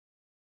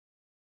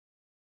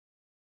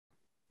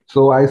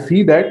So I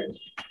see that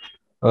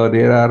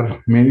there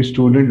are many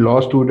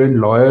law student,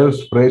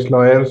 lawyers, fresh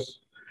lawyers,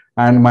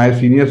 and my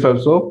seniors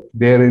also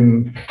there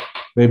in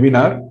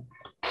webinar.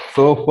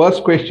 So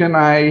first question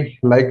I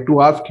like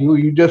to ask you,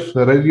 you just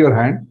raise your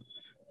hand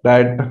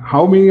that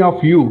how many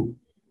of you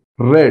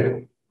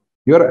read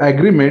your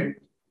agreement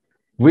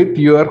with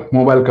your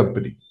mobile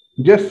company?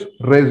 Just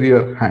raise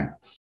your hand.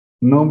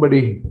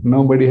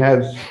 Nobody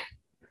has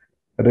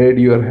read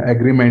your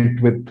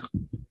agreement with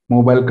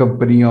mobile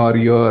company or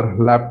your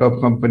laptop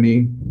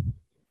company.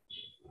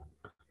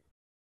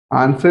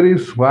 Answer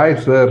is why,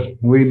 sir.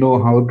 We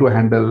know how to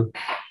handle,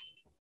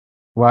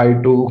 why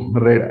to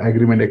read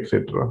agreement,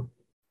 etc.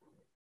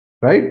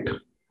 Right?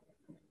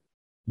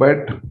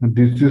 But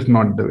this is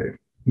not the way.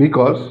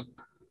 Because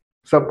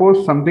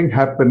suppose something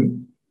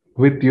happen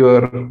with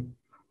your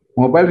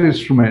mobile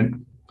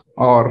instrument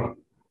or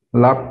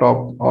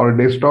laptop or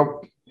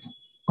desktop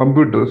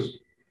computers,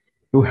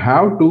 you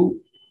have to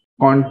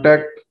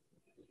contact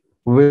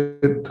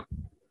with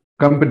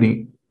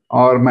company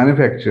or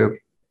manufacturer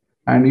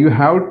and you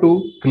have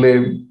to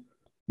claim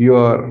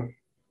your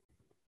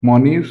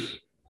monies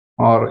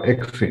or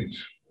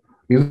exchange.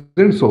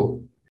 Isn't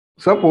so?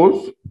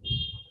 Suppose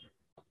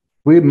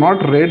we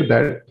not read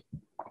that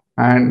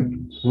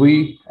and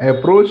we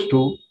approach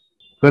to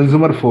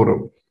consumer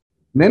forum.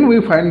 Then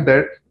we find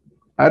that,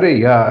 अरे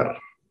यार,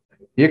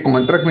 ये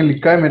contract में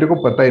लिखा है मेरे को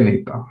पता ही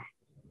नहीं था.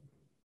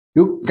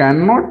 You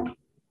cannot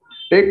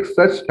take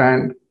such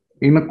stand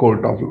in a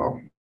court of law.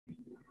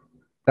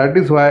 That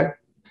is why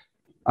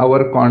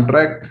our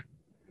contract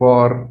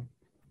for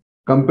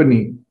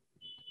company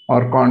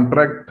or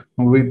contract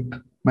with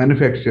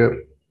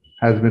manufacturer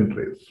has been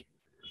raised.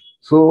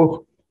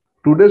 So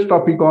today's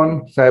topic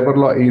on cyber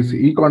law is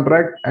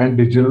e-contract and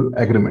digital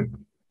agreement.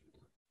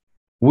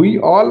 We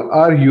all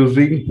are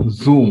using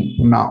Zoom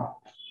now.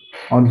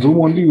 On Zoom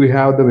only we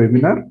have the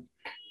webinar.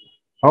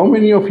 How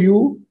many of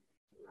you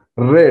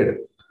read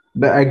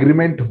the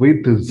agreement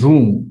with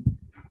Zoom?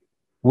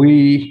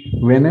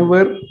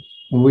 Whenever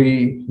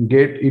we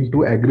get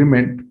into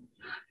agreement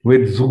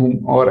with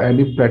Zoom or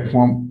any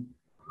platform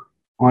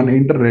on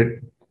internet,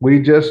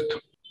 we just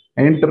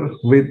enter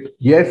with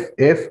yes,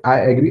 I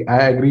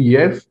agree,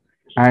 yes,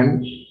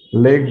 and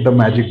let the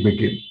magic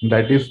begin.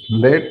 That is,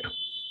 let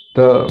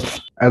the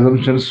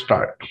assumptions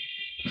start.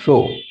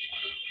 So,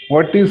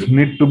 what is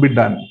need to be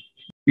done?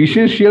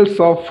 Essentials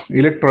of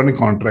electronic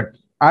contract.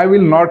 I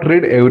will not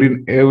read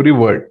every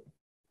word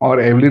or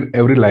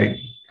every line.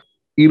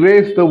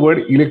 Erase the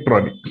word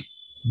electronic.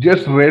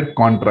 Just read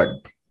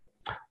contract.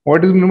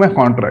 What is mean by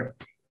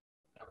contract?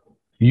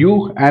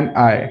 You and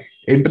I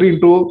enter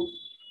into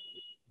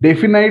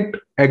definite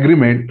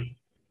agreement.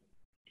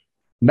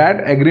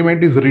 That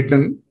agreement is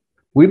written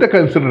with a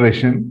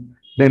consideration.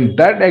 Then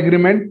that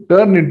agreement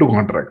turn into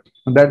contract.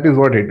 That is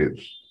what it is.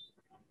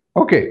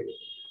 Okay.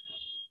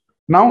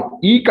 Now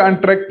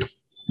e-contract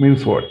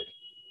means what?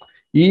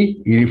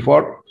 E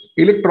for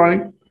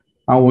electronic.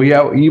 Now we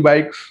have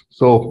e-bikes,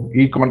 so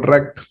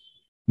e-contract.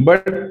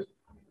 But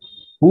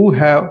who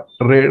have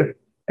read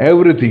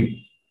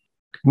everything?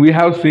 We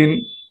have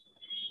seen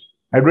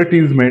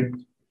advertisement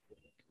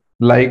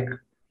like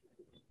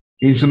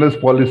insurance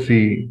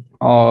policy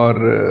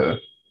or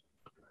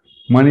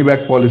money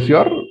back policy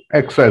or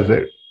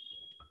XYZ.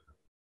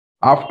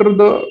 After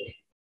the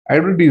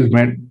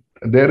advertisement,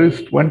 there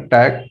is one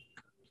tag,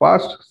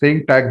 fast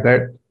saying tag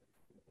that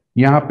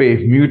यहाँ पे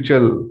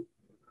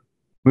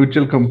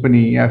mutual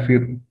company या फिर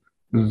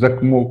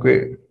जख्मों के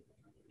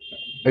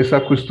ऐसा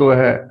कुछ तो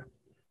है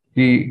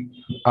कि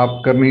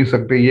आप कर नहीं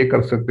सकते, ये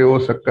कर सकते, वो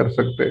सब कर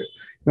सकते.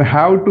 You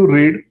have to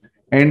read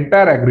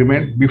entire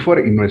agreement before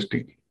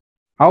investing.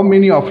 How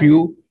many of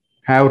you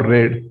have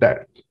read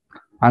that?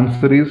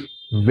 Answer is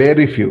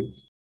very few.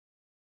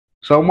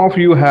 Some of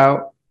you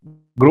have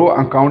Grow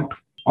account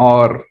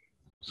or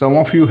some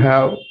of you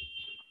have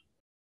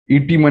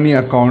ET Money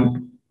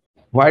account.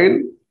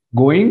 While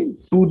going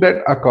to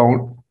that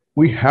account,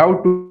 we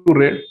have to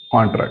read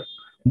contract,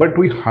 but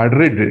we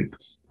hardly read it.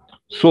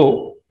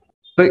 So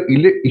the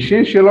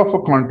essential of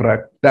a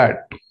contract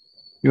that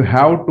you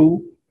have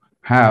to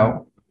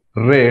have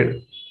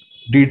read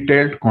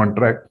detailed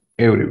contract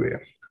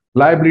everywhere.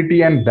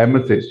 Liability and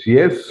damages.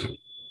 Yes,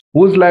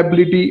 whose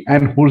liability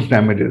and whose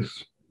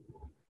damages?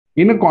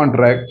 In a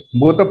contract,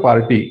 both the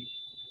party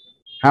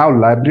have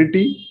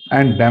liability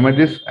and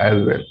damages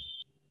as well.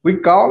 We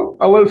call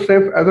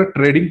ourselves as a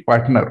trading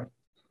partner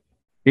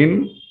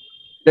in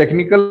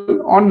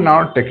technical or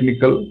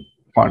non-technical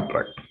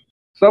contract.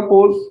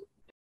 Suppose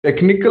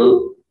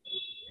technical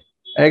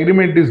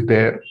agreement is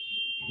there,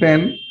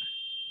 then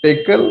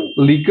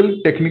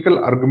legal technical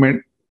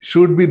argument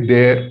should be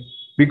there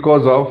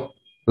because of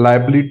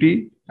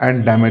liability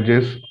and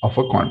damages of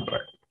a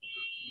contract.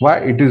 Why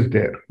it is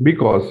there?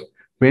 Because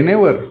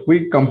whenever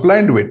we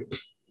comply with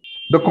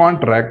the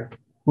contract,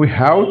 we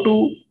have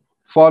to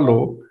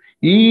follow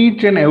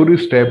each and every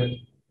step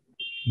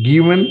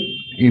given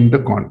in the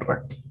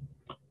contract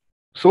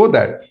so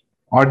that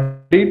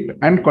audit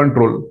and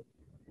control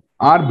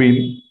are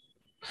being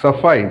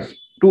sufficed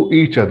to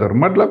each other,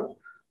 मतलब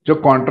जो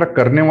contract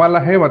करने वाला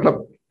है,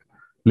 मतलब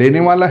लेने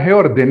वाला है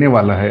और देने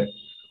वाला है,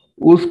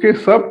 उसके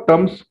सब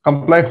टर्म्स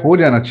कंप्लाई हो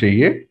जाना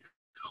चाहिए।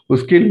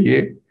 उसके लिए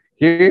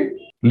ये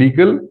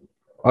लीगल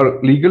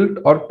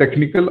और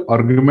टेक्निकल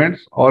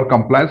आर्ग्यूमेंट्स और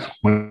कंप्लायंस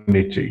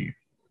होने चाहिए।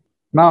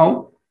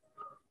 Now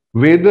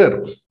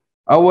whether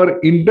our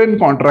Indian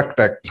contract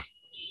act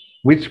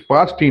which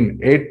passed in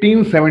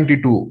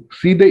 1872,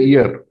 see the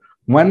year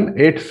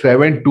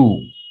 1872,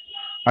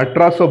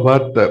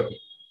 1872,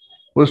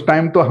 उस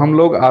टाइम तो हम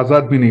लोग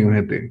आजाद भी नहीं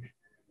हुए थे।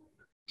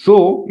 So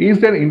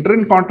is the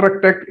Indian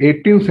Contract Act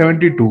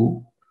 1872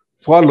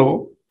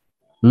 follow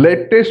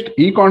latest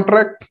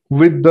e-contract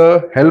with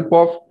the help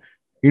of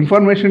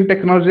Information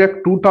Technology Act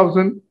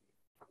 2000?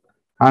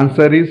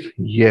 Answer is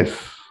yes.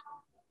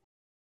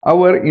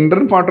 Our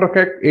Indian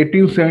Contract Act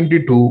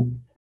 1872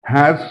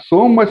 has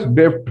so much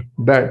depth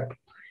that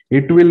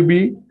it will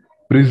be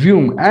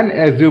presumed and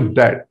assumed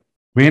that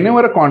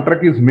whenever a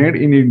contract is made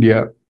in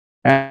India,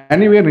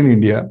 anywhere in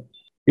India,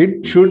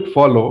 it should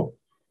follow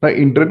the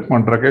Indian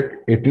Contract Act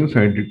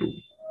 1872.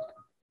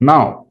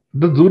 Now,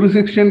 the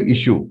jurisdiction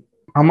issue,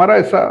 हमारा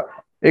ऐसा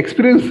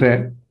experience है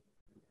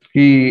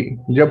कि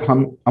जब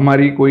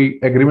हमारी कोई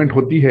agreement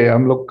होती है,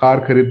 हम लोग कार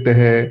खरीदते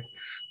हैं,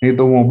 नहीं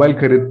तो मोबाइल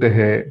खरीदते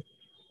हैं,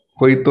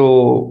 कोई तो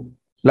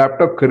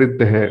लैपटॉप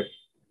खरीदते हैं,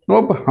 तो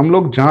अब हम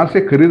लोग जहां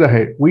से खरीदा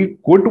है, we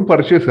go to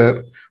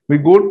purchaser, we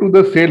go to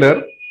the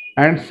seller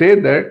and say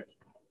that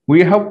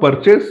we have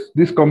purchase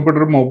this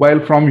computer mobile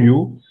from you,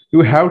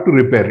 you have to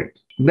repair it.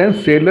 Then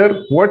seller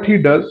what he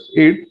does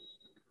it,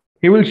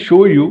 he will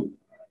show you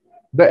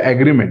the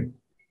agreement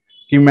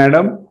कि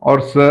madam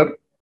और sir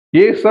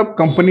ये सब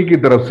company की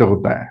तरफ से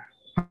होता है,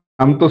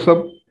 हम तो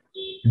सब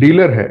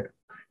डीलर है।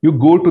 You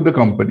go to the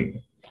company,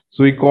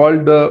 so we call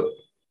the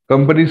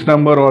company's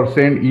number or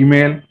send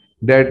email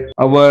that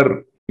our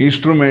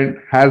instrument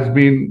has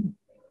been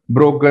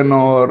broken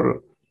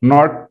or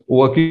not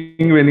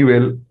working very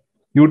well,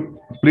 you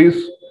please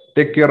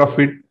take care of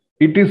it,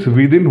 it is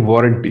within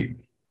warranty.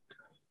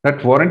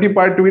 That warranty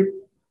part we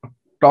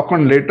talk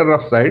on later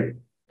aside.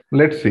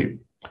 Let's see.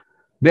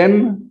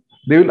 Then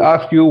they will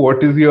ask you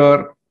what is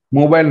your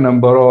mobile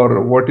number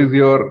or what is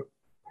your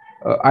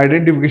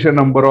identification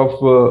number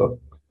of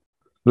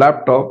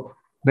laptop.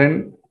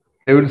 Then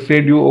they will say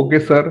to you, okay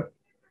sir,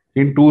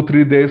 in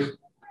 2-3 days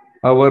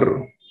our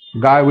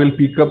guy will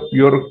pick up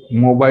your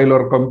mobile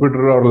or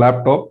computer or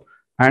laptop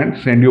and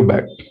send you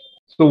back.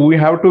 So we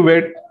have to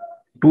wait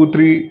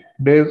 2-3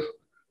 days,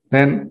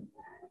 then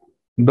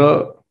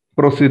the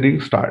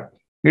proceeding start.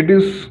 It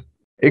is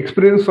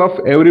experience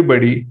of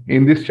everybody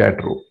in this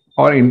chat room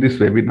or in this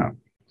webinar.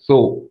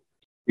 So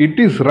it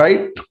is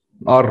right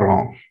or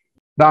wrong?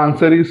 The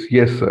answer is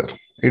yes sir,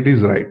 it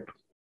is right.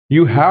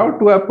 You have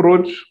to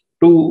approach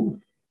to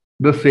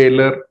the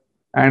seller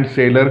and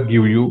seller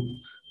give you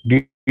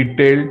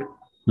detailed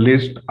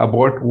list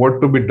about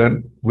what to be done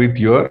with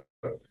your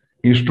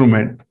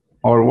instrument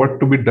or what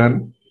to be done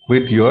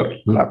with your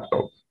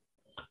laptop.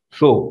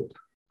 So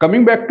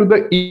coming back to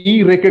the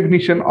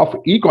e-recognition of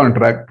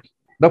e-contract,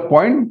 the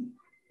point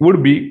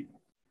would be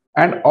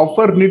an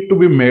offer need to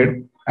be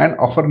made and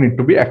offer need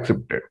to be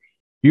accepted.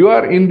 You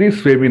are in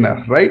this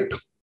webinar, right?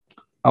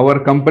 Our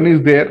company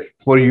is there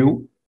for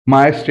you.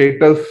 My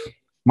status,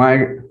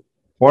 my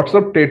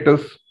WhatsApp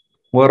status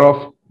were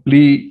of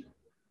PLEA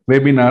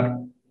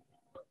webinar.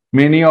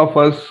 Many of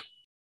us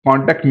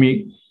contact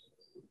me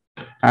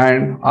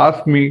and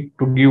ask me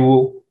to give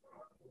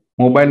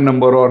mobile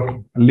number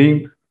or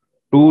link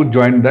to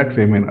join that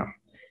webinar.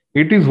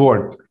 It is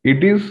what?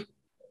 It is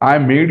I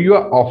made you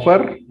an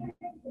offer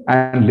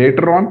and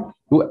later on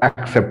you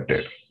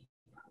accepted.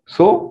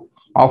 So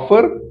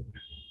offer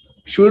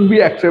should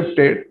be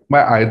accepted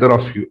by either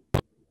of you,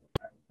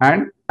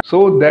 and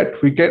so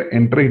that we can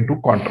enter into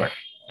contract.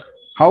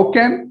 How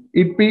can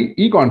it be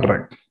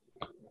e-contract?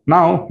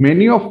 Now,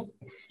 many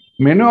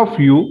of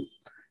you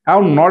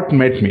have not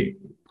met me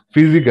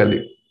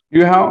physically.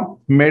 You have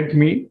met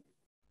me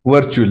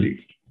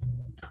virtually.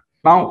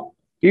 Now,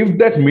 if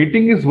that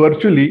meeting is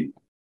virtually,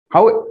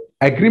 how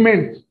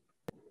agreement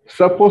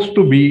supposed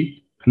to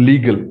be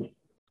legal?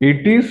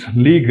 It is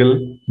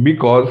legal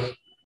because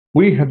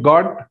we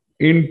got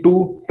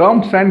into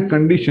terms and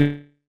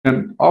conditions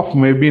of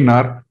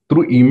webinar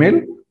through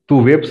email,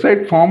 through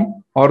website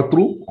form, or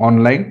through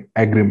online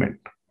agreement.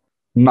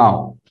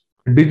 Now,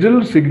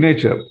 digital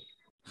signature.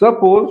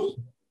 Suppose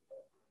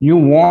you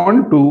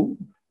want to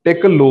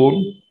take a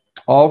loan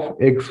of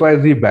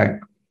XYZ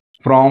bank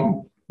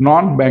from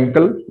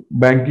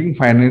non-banking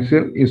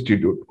financial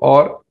institute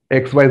or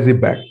XYZ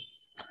bank.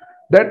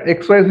 That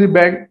XYZ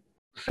bank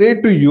say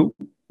to you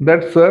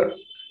that sir,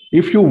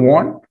 if you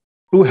want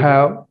to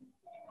have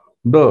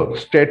the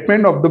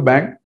statement of the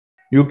bank,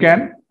 you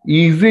can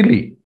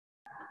easily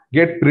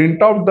get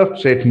print out the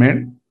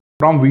statement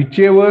from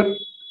whichever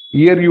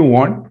year you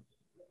want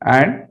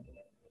and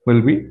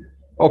will be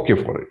okay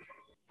for it.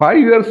 5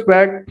 years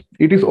back,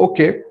 it is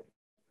okay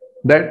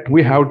that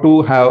we have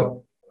to have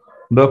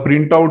the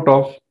printout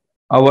of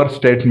our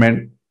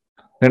statement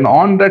Then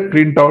on that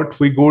printout,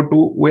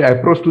 we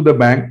approach to the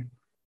bank.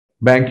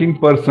 Banking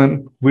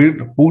person will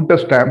put a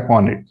stamp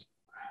on it.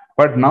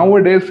 But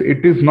nowadays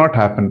it is not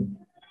happen.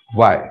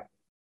 Why?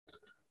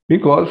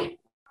 Because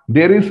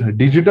there is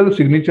digital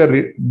signature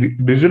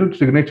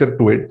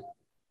to it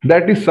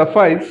that is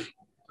suffice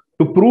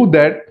to prove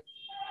that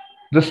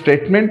the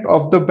statement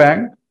of the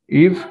bank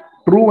is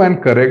true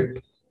and correct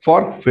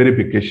for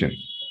verification.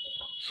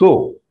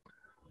 So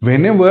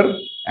whenever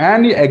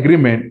any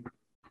agreement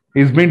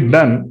is being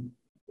done,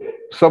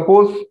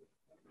 suppose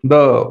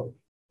the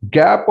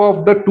gap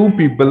of the two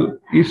people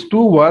is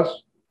too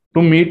vast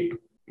to meet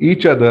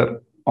each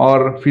other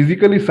or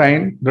physically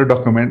sign the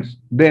documents,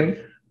 then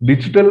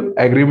digital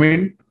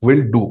agreement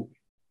will do.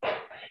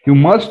 You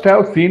must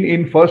have seen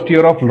in first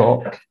year of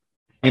law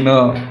in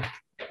a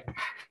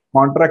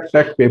contract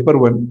act paper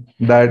 1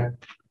 that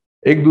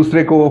एक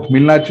दूसरे को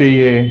मिलना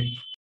चाहिए,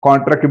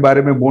 contract के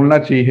बारे में बोलना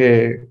चाहिए,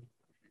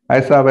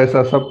 ऐसा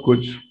वैसा सब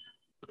कुछ.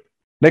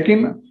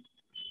 लेकिन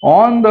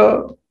on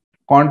the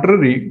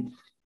contrary,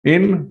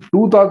 in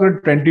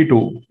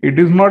 2022 it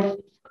is not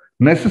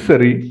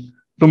necessary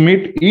to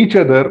meet each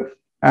other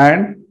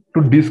and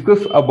to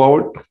discuss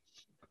about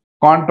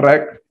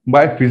contract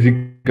by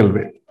physical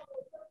way.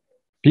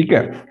 ठीक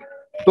है.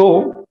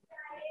 तो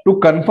to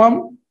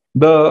confirm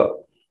the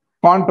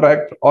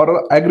contract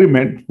or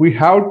agreement, we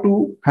have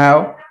to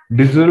have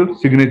digital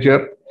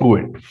signature to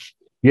it.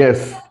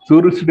 Yes,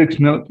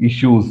 jurisdictional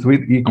issues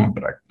with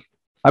e-contract.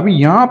 अभी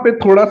यहाँ पे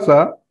थोड़ा सा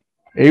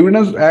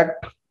evidence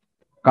act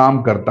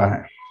काम करता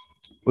है.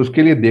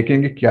 उसके लिए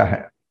देखेंगे क्या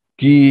है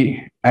कि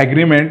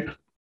एग्रीमेंट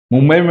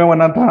मुंबई में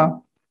बना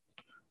था,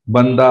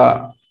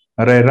 बंदा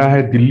रह रहा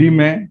है दिल्ली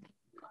में,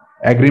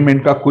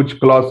 एग्रीमेंट का कुछ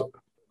क्लॉज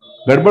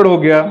गड़बड़ हो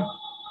गया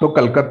तो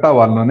कलकत्ता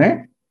वालों ने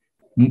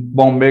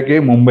बॉम्बे के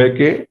मुंबई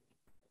के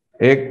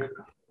एक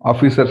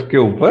ऑफिसर्स के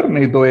ऊपर,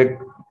 नहीं तो एक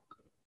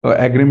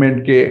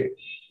एग्रीमेंट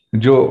के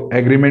जो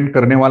एग्रीमेंट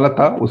करने वाला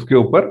था उसके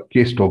ऊपर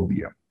केस ठोक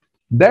दिया.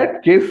 That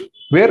case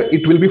where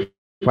it will be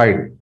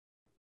filed,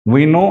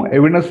 we know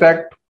evidence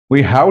act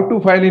we have to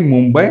file in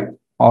Mumbai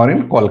और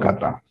इन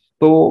कोलकाता.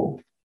 तो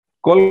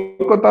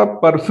Kolkata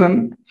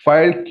person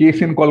filed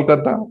case in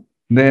Kolkata,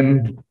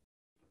 then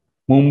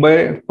Mumbai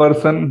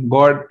person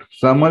got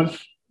summons,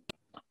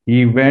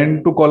 he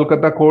went to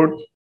Kolkata court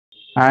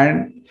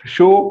and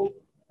show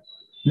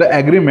the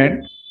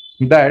agreement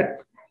that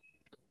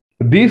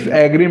this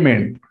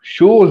agreement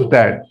shows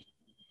that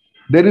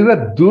there is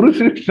a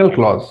jurisdictional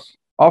clause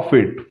of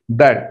it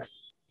that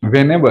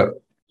whenever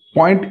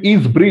point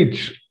is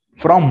breached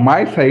from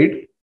my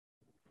side,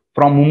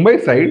 from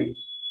Mumbai side,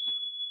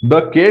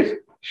 the case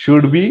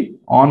should be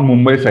on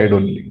Mumbai side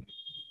only.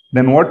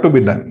 Then what to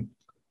be done?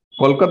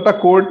 Kolkata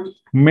court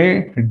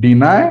may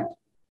deny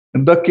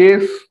the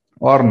case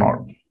or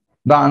not.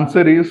 The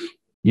answer is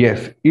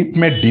yes, it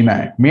may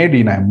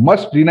deny,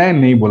 must deny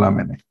नहीं बोला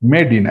मैंने,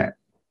 may deny.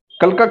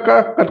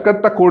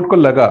 Calcutta court को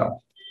लगा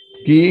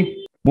कि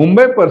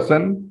Mumbai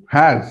person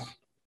has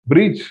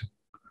breach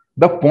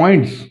the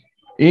points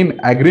in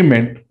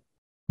agreement,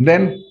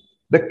 then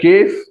the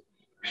case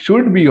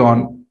should be on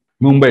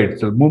Mumbai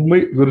itself, Mumbai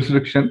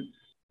jurisdiction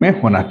में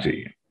होना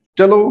चाहिए.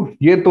 चलो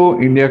ये तो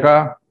इंडिया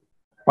का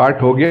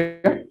पार्ट हो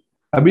गया.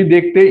 अभी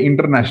देखते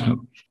इंटरनेशनल.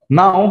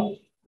 नाउ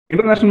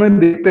इंटरनेशनल में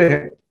देखते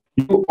हैं,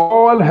 you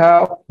all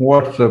have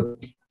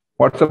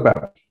WhatsApp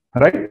app,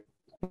 right?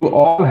 You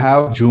all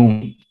have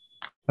zoom,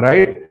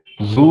 right?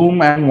 Zoom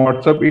and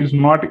WhatsApp is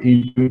not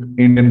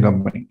Indian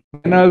company.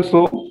 Then also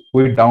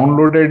we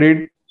downloaded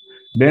it.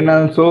 Then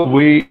also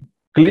we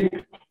click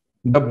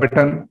the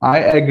button I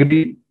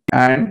agree,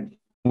 and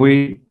we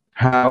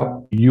have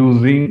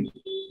using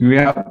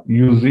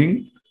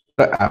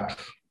the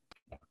apps.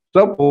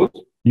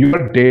 Suppose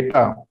your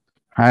data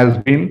has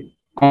been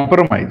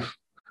compromised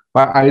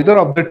by either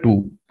of the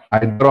two,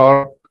 either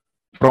or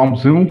from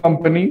Zoom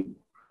company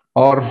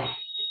or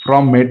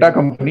from Meta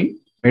company,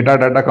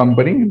 metadata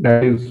company,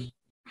 that is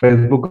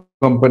Facebook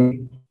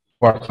company,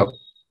 WhatsApp.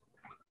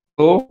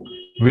 So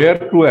where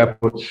to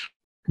approach?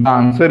 The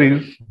answer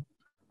is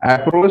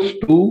approach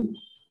to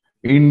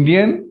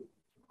Indian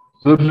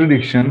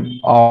jurisdiction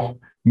of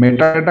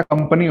metadata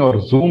company or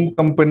Zoom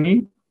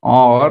company,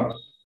 or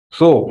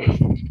so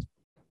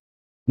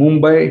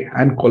Mumbai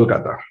and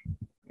Kolkata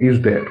is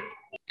there.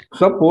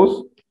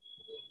 Suppose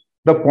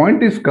the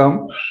point is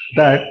come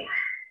that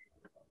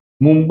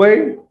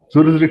Mumbai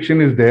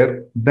jurisdiction is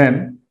there,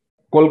 then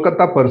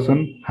Kolkata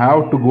person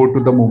have to go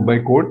to the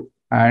Mumbai court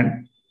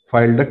and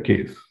file the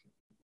case.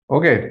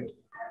 Okay,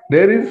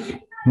 there is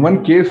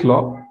one case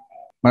law.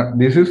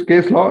 This is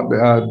case law.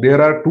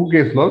 There are two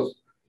case laws.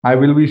 I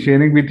will be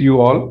sharing with you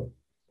all.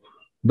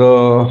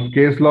 The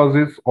case laws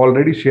is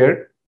already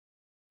shared.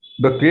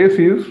 The case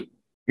is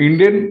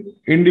Indian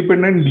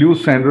Independent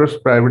News Centers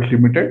Private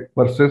Limited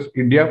versus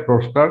India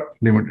Broadcast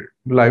Limited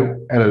Live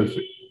LLC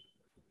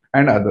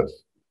and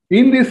others.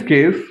 In this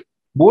case,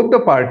 both the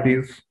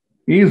parties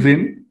is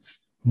in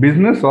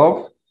business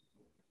of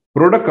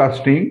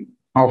broadcasting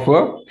of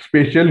a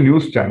special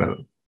news channel,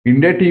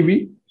 India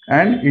TV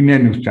and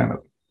Indian News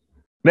Channel.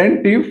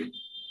 Plaintiff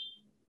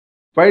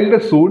filed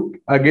a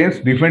suit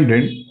against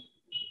defendant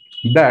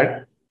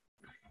that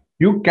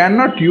you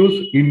cannot use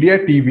India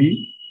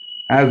TV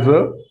as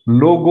a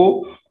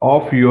logo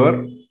of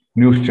your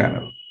news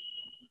channel.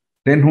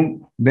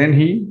 Then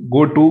he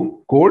go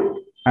to court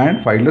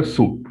and file a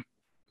suit.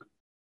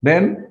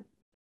 Then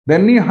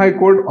Delhi High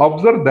Court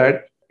observed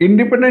that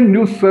Independent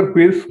News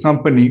Service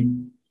Company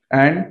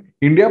and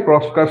India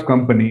Broadcast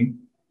Company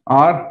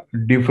are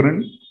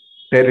different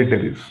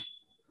territories.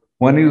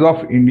 One is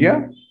of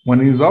India,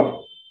 one is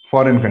of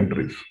foreign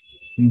countries.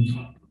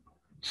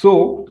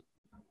 So,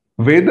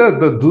 whether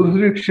the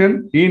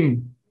jurisdiction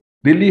in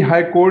Delhi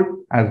High Court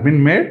has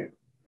been made,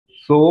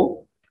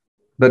 so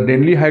the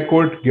Delhi High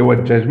Court gave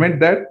a judgment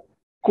that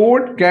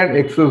court can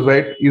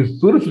exercise its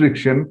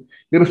jurisdiction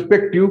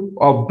irrespective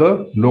of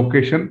the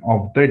location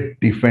of the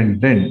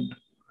defendant.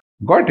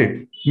 Got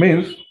it?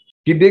 Means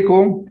कि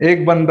देखो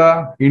एक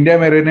बंदा India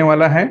में रहने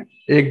वाला है,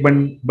 एक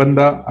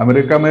बंदा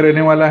अमेरिका में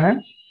रहने वाला है,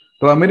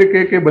 तो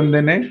अमेरिका के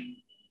बंदे ने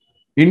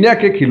इंडिया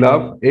के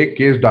खिलाफ एक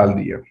केस डाल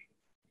दिया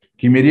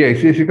कि मेरी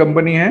ऐसी ऐसी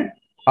कंपनी है,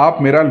 आप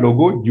मेरा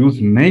लोगो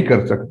यूज नहीं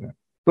कर सकते।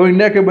 तो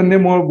इंडिया के बंदे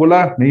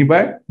बोला नहीं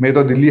भाई, मैं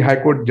तो दिल्ली हाई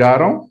कोर्ट जा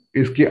रहा हूं,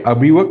 इसके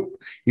अभी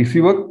वक्त इसी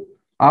वक्त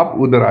आप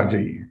उधर आ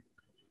जाइए।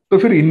 तो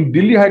फिर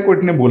दिल्ली हाई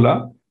कोर्ट ने बोला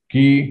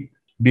कि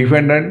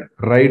डिफेंडेंट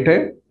राइट है,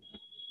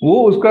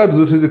 वो उसका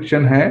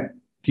जुरिस्डिक्शन है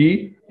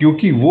कि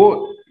क्योंकि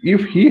वो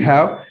if he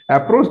have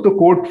approach the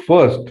court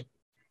first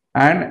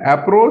and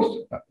approach,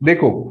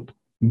 देखो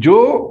जो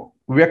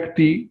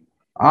व्यक्ति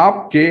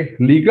आपके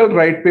लीगल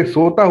राइट पे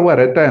सोता हुआ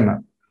रहता है ना,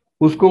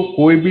 उसको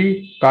कोई भी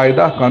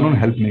कायदा कानून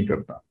हेल्प नहीं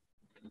करता।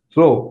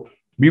 So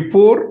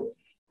before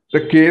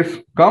the case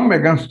come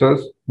against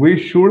us we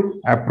should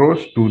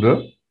approach to the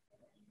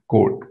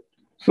court.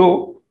 So,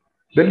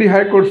 Delhi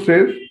High Court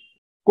says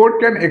court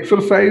can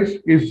exercise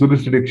its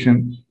jurisdiction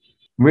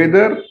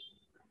whether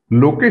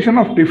location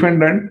of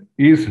defendant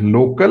is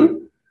local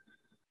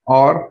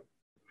or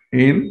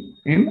in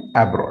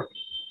abroad.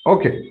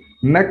 Okay,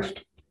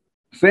 next,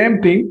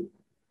 same thing,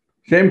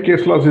 same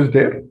case laws is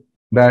there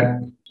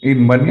that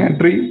in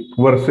Manyantri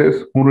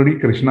versus Hunuri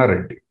Krishna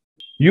Reddy.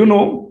 You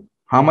know,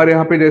 हमारे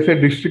यहाँ पे जैसे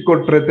district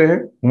court रहते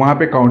हैं, वहां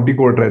पे county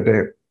court रहते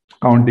हैं,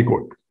 काउंटी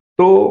कोर्ट।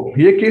 तो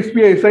ये केस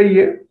भी ऐसा ही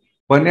है।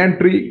 बनियान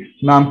ट्री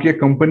नाम की एक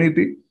कंपनी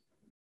थी,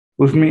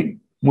 उसमें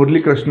मुरली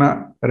कृष्णा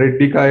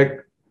रेड्डी का एक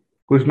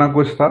कुछ ना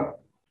कुछ था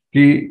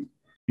कि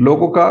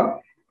लोगों का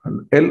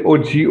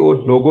LOGO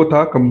लोगो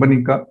था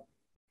कंपनी का,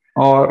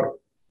 और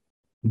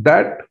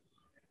that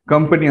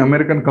company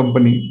American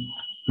company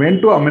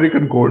went to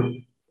American court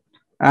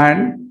and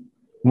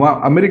वहां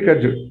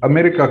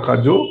अमेरिका का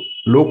जो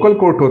लोकल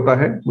कोर्ट होता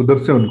है उधर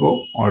से उनको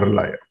ऑर्डर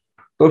लाया।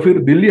 तो फिर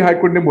दिल्ली हाई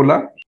कोर्ट ने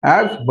बोला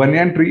as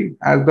banyan tree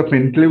as the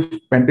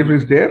plaintiff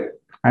is there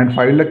and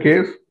filed a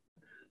case,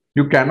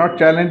 you cannot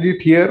challenge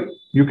it here,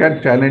 you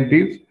can challenge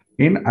it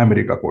in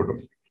America court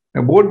only.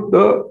 Both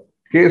the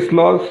case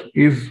laws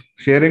is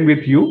sharing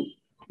with you,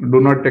 do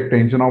not take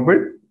tension of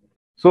it.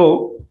 So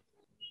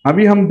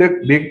अभी हम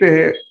देखते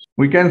हैं,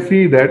 we can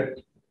see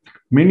that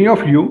many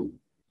of you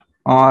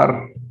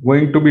are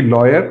going to be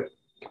lawyer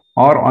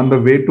or on the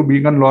way to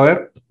being a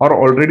lawyer or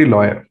already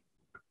lawyer.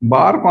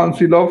 Bar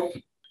Council of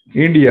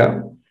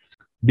India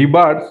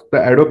debars the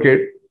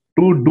advocate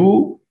to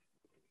do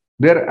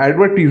their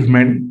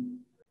advertisement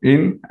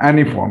in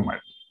any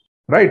format,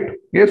 right?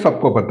 ये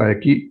सबको पता है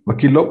कि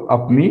वकील लोग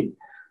अपनी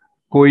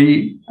कोई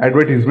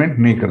advertisement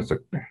नहीं कर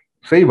सकते।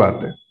 सही बात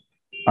है।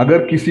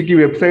 अगर किसी की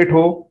वेबसाइट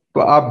हो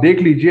तो आप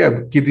देख लीजिए,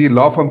 किसी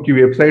लॉ फर्म की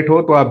वेबसाइट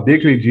हो तो आप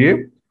देख लीजिए,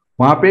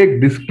 वहां पे एक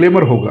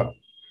डिस्क्लेमर होगा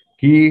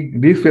कि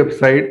दिस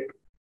वेबसाइट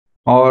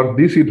और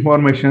this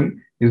information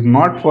is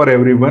not for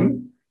everyone,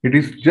 it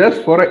is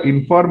just for a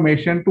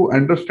information to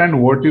understand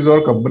what is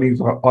our company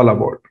is all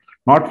about,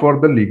 not for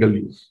the legal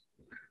use.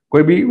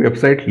 कोई भी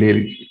वेबसाइट ले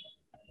लीजिए,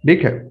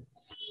 ठीक है।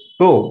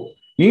 तो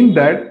in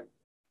that,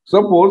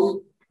 suppose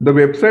the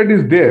website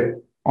is there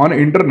on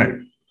internet,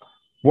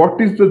 what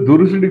is the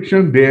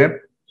jurisdiction there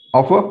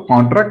of a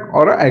contract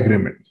or a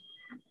agreement?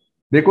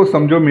 देखो,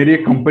 समझो मेरी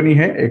एक कंपनी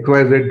है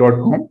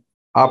xyz.com,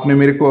 आपने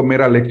मेरे को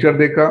मेरा लेक्चर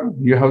देखा,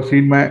 you have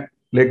seen my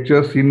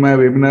lecture, seen my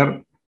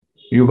webinar,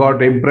 you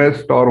got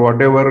impressed or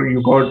whatever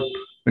you got,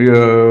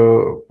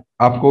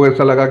 आपको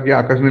ऐसा लगा कि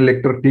आकाश ने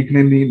लेक्चर ठीक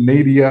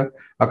नहीं दिया,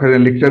 आकाश ने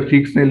लेक्चर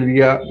ठीक से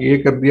लिया, ये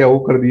कर दिया वो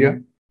कर दिया,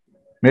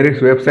 मेरे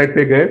इस वेबसाइट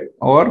पे गए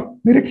और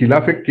मेरे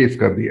खिलाफ एक केस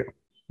कर दिया।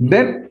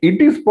 Then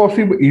it is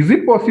possible, is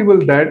it possible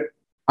that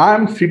I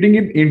am sitting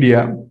in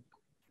India,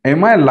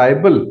 am I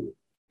liable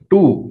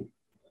to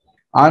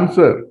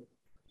answer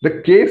the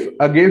case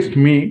against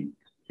me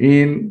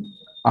in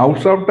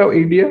outside of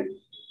India?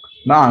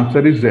 The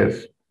answer is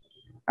yes.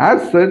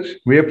 As such,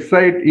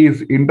 website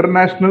is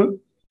international,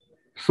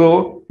 so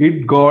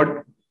it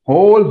got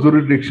whole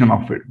jurisdiction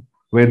of it,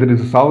 whether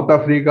it's South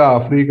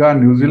Africa,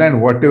 New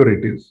Zealand, whatever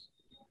it is.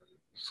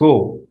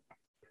 So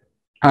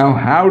I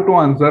have to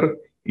answer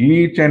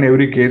each and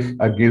every case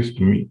against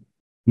me.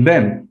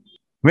 Then,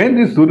 when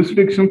this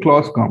jurisdiction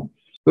clause come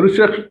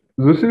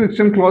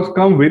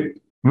with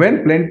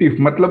when plaintiff,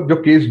 मतलब जो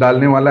case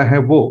डालने वाला है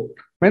वो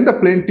when the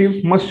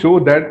plaintiff must show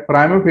that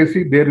prima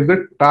facie there is a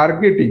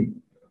targeting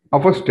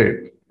of a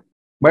state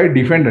by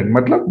defendant,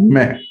 मतलब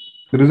मैं,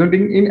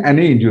 resulting in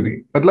any injury,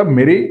 मतलब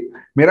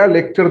मेरा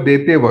लेक्चर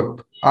देते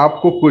वक्त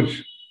आपको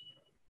कुछ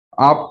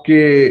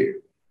आपके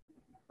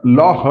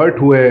लॉ हर्ट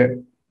हुए,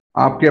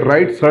 आपके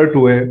राइट्स हर्ट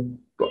हुए,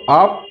 तो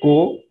आपको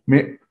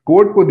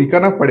कोर्ट को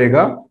दिखाना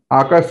पड़ेगा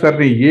आकाश सर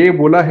ने ये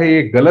बोला है,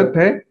 ये गलत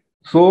है,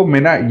 सो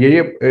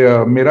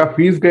मैंने मेरा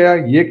फीस गया,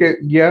 ये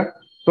गया,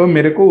 तो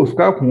मेरे को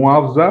उसका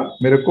मुआवजा,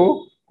 मेरे को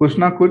कुछ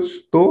ना कुछ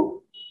तो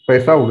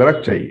पैसा वगैरह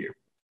चाहिए.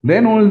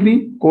 Then only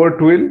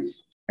court will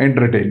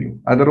entertain you,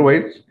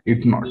 otherwise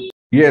it not.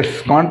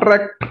 Yes,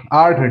 contract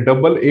are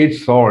double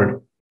edged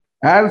sword,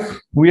 as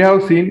we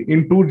have seen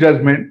in two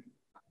judgment.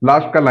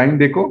 Last का लाइन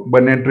देखो,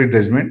 बननेटरी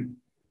judgement.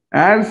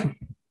 As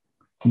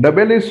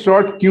double edge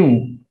sword, क्यों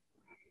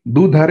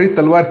दुधारी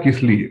तलवार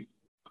किस लिए?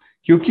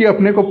 क्योंकि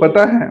अपने को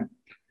पता है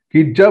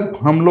कि जब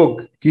हम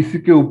लोग किसी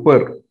के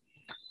ऊपर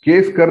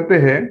केस करते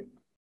हैं,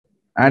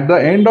 at the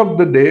end of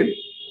the day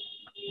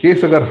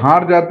case अगर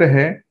हार जाते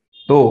हैं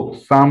तो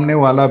सामने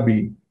वाला भी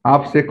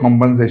आपसे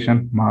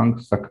कॉम्पनसेशन मांग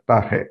सकता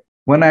है.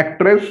 One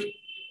actress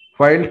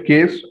filed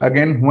case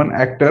against one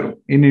actor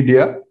in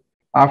India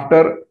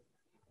after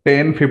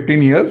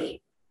 10-15 years,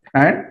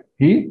 and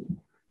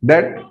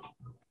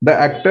the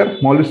actor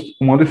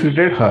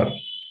molested her.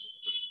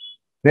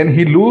 Then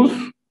he lose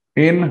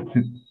in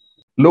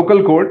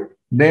local court.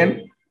 Then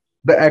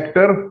the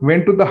actor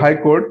went to the high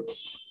court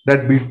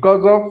that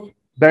because of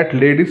that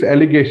lady's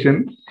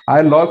allegation,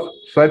 I lost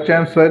such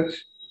and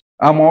such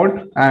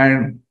amount,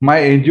 and my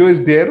NGO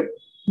is there.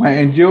 My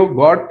NGO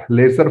got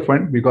lesser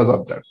fund because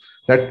of that.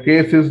 That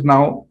case is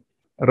now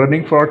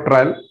running for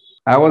trial.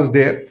 I was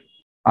there.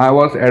 I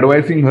was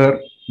advising her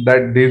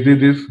that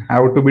this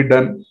have to be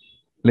done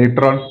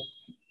later on.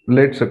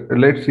 Let's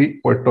see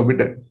what to be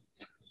done.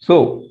 So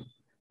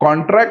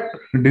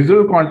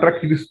digital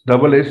contract is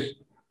double-edged.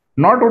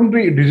 Not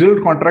only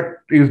digital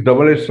contract is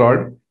double-edged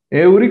sword,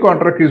 every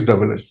contract is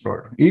double-edged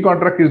sword.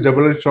 E-contract is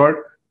double-edged sword.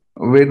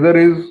 Whether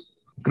is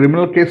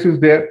criminal case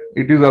is there,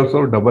 it is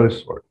also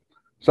double-edged sword.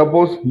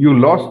 Suppose you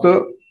lost the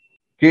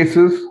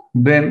cases,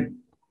 then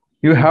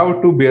you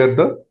have to bear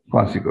the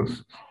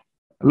consequences.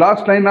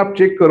 Last line आप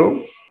check करो,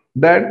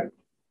 that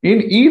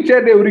in each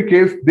and every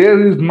case there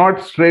is not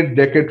straight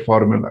jacket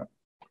formula.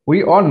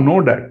 We all know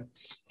that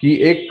कि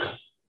एक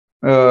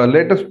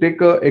let us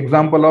take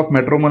example of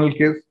matrimonial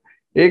case.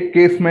 एक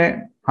case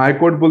में high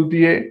court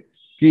बोलती है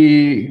कि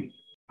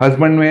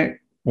husband में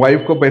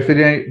वाइफ को पैसे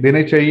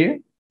देने चाहिए.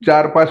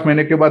 4-5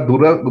 महीने के बाद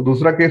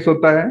दूसरा केस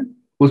होता है,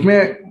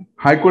 उसमें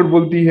हाई कोर्ट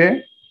बोलती है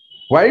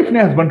वाइफ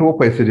ने हस्बैंड को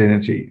पैसे देने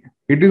चाहिए.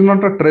 It is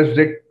not a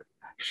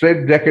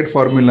straight jacket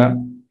formula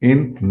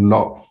in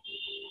law.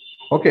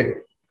 Okay.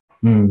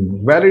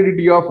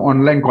 Validity of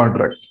online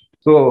contract.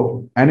 So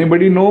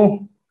anybody know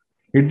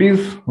it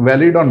is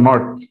valid or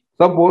not?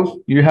 Suppose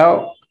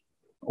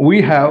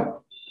we have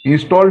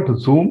installed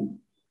Zoom,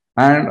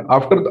 and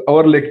after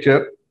our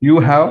lecture you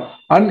have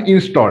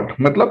uninstalled,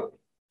 मतलब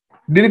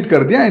delete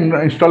कर दिया,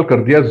 install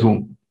कर दिया Zoom.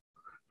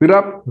 फिर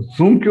आप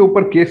Zoom के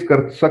ऊपर case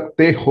कर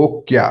सकते हो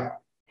क्या?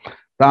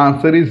 The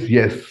answer is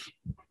yes.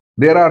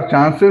 There are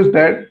chances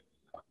that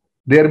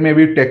there may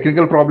be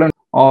technical problem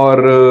or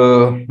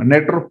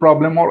network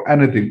problem or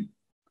anything.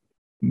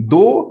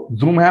 Though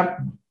Zoom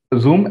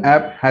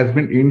app has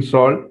been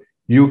installed,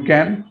 you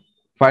can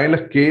file a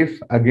case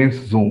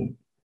against Zoom,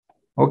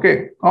 okay,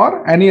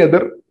 or any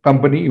other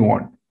company you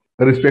want,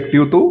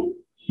 respective to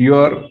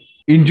your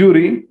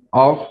injury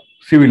of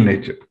civil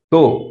nature.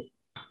 तो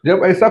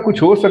जब ऐसा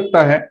कुछ हो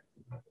सकता है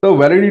तो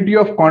validity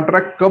of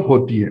contract कब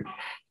होती है?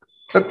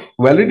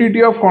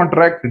 Validity of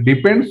contract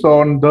depends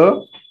on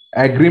the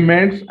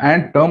agreements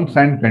and terms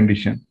and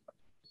condition.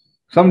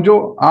 समझो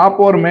आप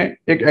और मैं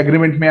एक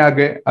एग्रीमेंट में आ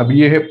गए. अब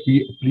ये है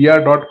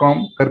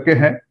PLEA.com करके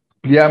है.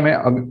 प्लिया में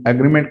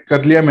एग्रीमेंट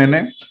कर लिया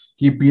मैंने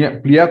कि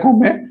प्लिया को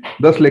मैं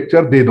 10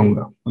 लेक्चर दे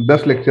दूंगा,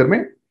 10 लेक्चर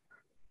में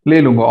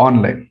ले लूंगा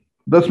ऑनलाइन.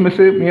 10 में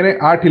से मैंने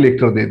 8 ही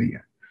लेक्चर दे दिया,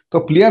 तो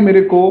प्लिया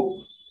मेरे को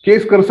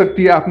केस कर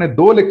सकती है, आपने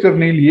 2 लेक्चर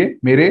नहीं लिए,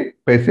 मेरे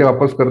पैसे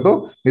वापस कर दो,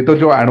 नहीं तो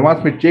जो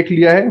एडवांस में चेक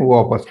लिया है वो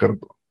वापस कर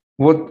दो.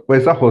 वो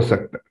पैसा हो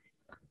सकता है.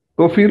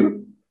 तो फिर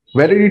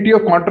validity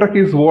of contract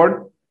is what?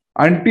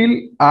 Until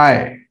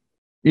I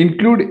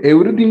include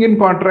everything in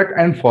contract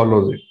and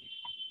follows it.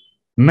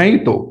 नहीं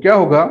तो क्या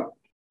होगा?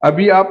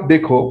 अभी आप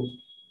देखो,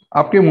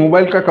 आपके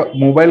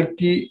मोबाइल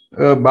की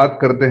बात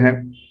करते हैं.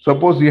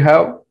 Suppose you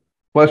have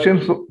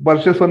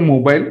purchase one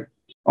mobile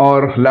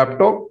और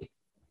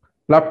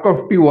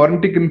लैपटॉप की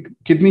वारंटी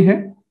कितनी है?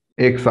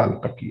 1 साल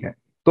तक की है.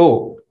 तो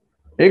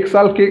 1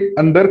 साल के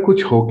अंदर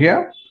कुछ हो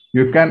गया,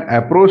 you can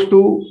approach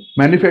to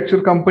manufacture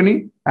company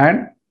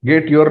and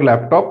get your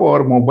laptop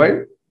और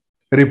mobile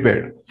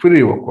repaired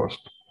free of cost.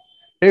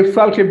 1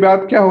 साल के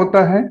बाद क्या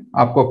होता है?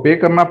 आपको पे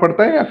करना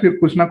पड़ता है या फिर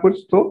कुछ ना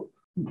कुछ तो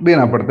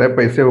देना पड़ता है,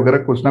 पैसे वगैरह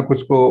कुछ ना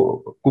कुछ को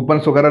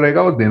कूपन्स वगैरह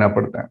रहेगा वो देना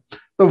पड़ता है.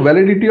 तो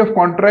validity of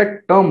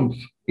contract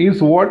terms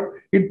is what?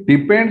 It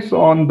depends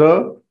on the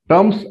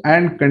terms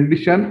and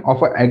condition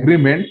of a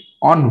agreement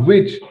on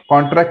which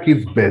contract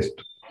is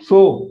best.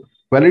 So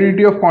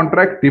validity of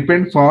contract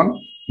depends on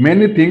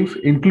many things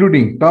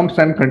including terms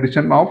and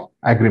condition of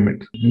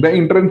agreement. The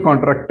Interim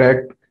Contract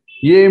Act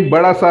ये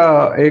बड़ा सा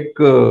एक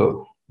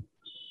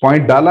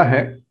point डाला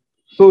है.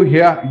 So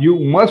here you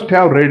must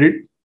have read it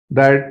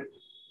that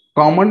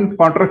common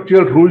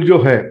contractual rule जो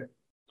है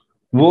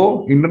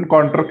वो Indian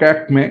contract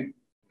act में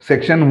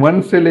सेक्शन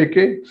 1 से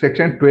लेके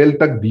सेक्शन 12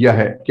 तक दिया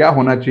है. क्या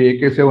होना चाहिए,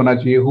 कैसे होना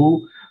चाहिए,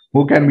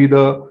 who can be the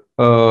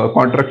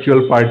contractual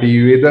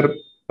party, weather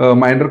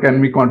minor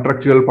can be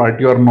contractual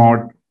party और not.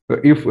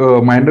 If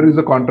minor is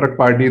a contract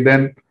party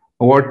then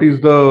what is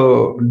the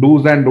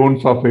dos and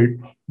don'ts of it.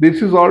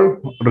 This is all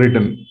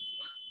written.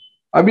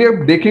 अभी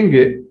आप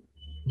देखेंगे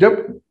जब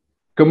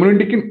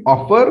community की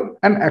offer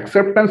and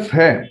acceptance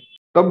है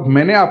तब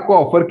मैंने आपको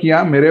ऑफर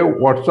किया मेरे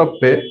व्हाट्सएप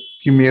पे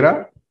कि मेरा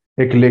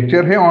एक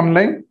लेक्चर है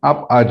ऑनलाइन,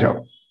 आप आ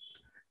जाओ.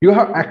 You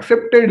have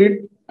accepted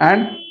it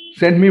and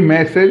send me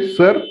message,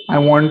 sir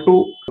I want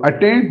to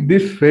attend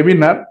this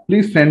webinar,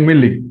 please send me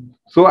link.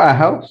 So I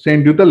have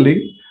send you the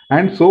link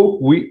and so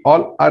we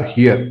all are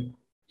here.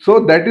 So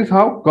that is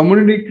how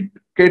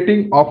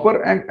communicating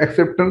offer and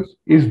acceptance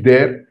is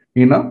there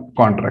in a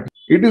contract.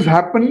 It is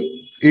happening.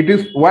 It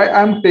is why I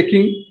am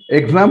taking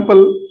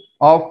example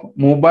of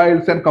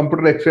mobiles and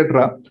computer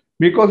etc.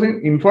 Because in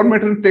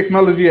Information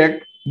Technology Act,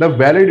 the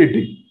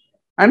validity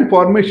and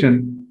formation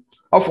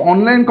of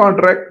online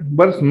contract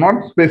but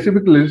not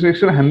specific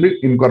legislation has been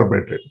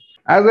incorporated.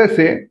 As I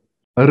say,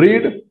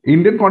 read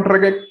Indian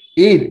Contract Act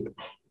 8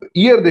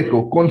 year.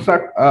 देखो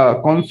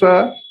कौन सा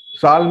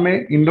साल में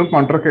Indian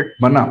Contract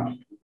Act बना.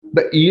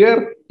 The year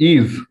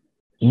is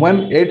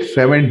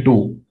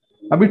 1872.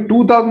 अभी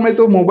 2000 में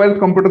तो mobile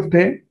computers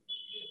थे,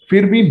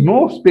 फिर भी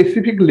no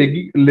specific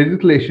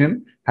legislation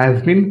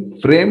has been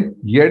framed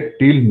yet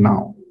till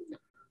now.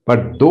 But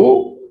दो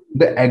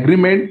the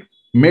agreement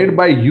made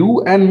by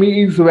you and me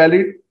is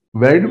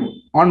valid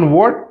on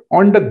what,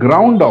 on the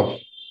ground of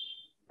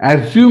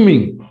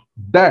assuming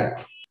that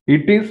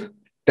it is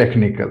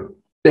technical.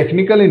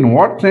 Technical in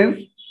what sense?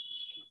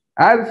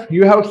 As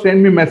you have sent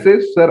me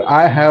message, sir,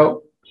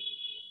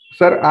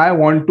 I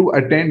want to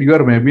attend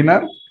your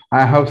webinar.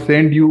 I have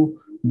sent you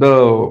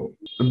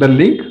the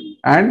link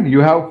and you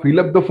have fill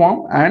up the form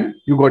and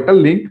you got a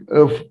link,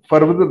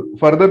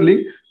 further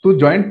link to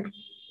join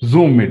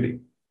Zoom meeting.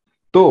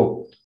 तो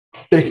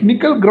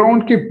technical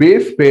ground के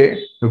base पे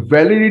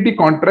validity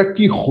contract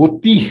की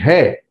होती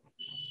है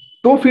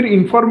तो फिर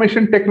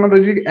information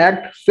technology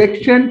act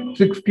section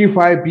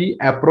 65 भी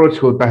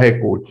approach होता है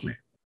कोर्ट में.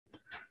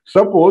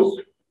 सपोज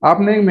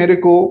आपने मेरे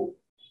को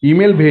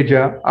ईमेल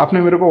भेजा,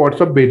 आपने मेरे को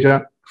व्हाट्सएप भेजा,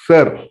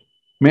 सर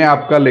मैं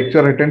आपका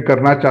लेक्चर अटेंड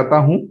करना चाहता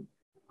हूं.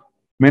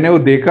 मैंने वो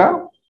देखा,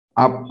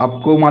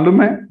 आपको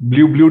मालूम है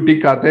ब्लू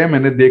टिक आते हैं.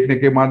 मैंने देखने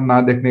के बाद, ना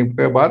देखने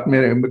के बाद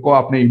मेरे को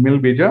आपने ईमेल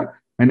भेजा,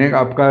 मैंने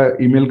आपका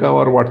ईमेल का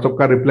और व्हाट्सएप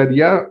का रिप्लाई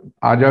दिया,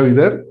 आ जाओ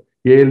इधर,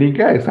 ये लिंक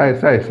है, ऐसा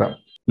ऐसा ऐसा.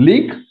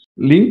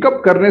 लिंक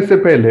अप करने से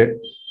पहले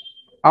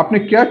आपने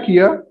क्या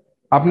किया,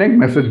 आपने एक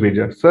मैसेज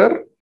भेजा,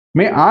 सर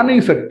मैं आ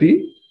नहीं सकती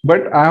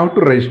but I have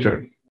to register.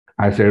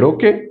 I said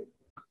okay,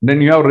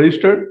 then you have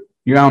registered,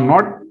 you have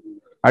not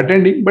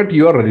attending but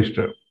you are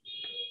registered.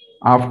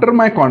 After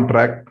my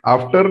contract,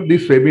 after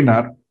this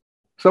webinar,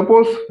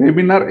 suppose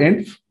webinar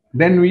ends,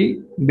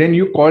 then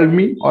you called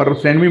me or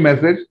send me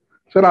message,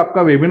 sir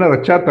आपका webinar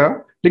अच्छा था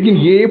लेकिन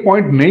ये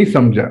point नहीं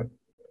समझा,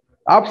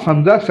 आप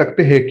समझा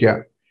सकते हैं क्या?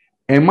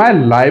 Am I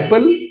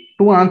liable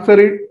to answer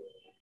it?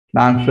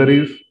 The answer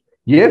is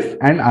yes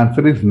and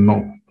answer is no.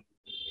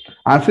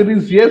 Answer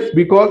is yes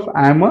because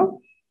I am a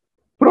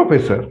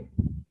professor.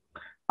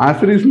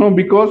 Answer is no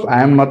because I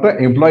am not an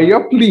employee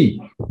of PLEA.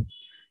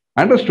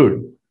 Understood?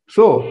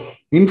 So,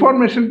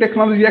 Information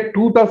Technology Act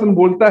 2000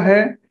 बोलता है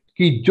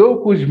कि जो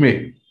कुछ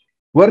में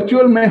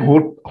virtual में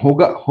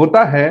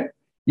होता है,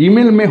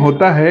 email में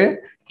होता है,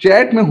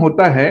 चैट में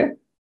होता है,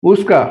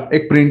 उसका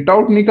एक प्रिंट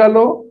आउट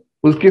निकालो,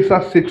 उसके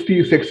साथ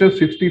सेक्शन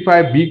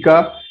 65B का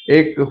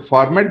एक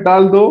फॉर्मेट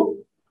डाल दो,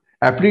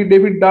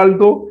 एफिडेविट डाल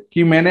दो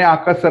कि मैंने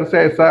आकाश सर से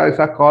ऐसा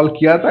ऐसा कॉल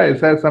किया था,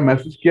 ऐसा ऐसा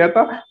मैसेज किया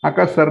था,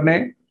 आकाश सर ने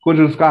कुछ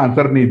उसका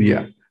आंसर नहीं दिया,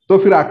 तो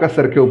फिर आकाश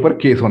सर के ऊपर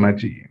केस होना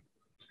चाहिए.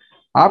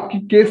 आपकी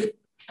केस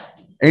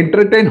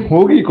एंटरटेन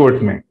होगी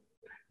कोर्ट में.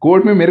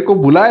 कोर्ट में मेरे को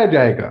बुलाया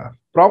जाएगा,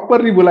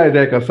 प्रॉपरली बुलाया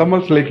जाएगा,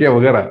 समझ लेके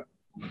वगैरह.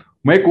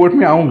 मैं कोर्ट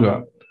में आऊंगा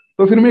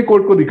तो फिर मैं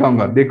कोर्ट को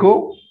दिखाऊंगा,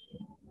 देखो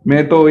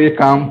मैं तो ये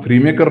काम फ्री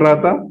में कर रहा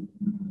था,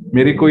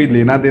 मेरी कोई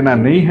लेना देना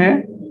नहीं है,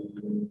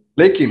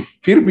 लेकिन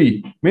फिर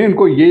भी मैं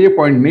इनको ये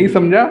पॉइंट नहीं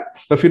समझा,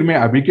 तो फिर मैं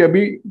अभी के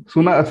अभी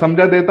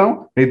समझा देता हूं,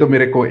 नहीं तो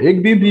मेरे को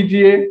एक दिन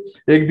दीजिए,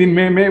 एक दिन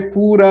में मैं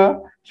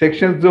पूरा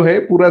सेक्शंस जो है,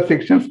 पूरा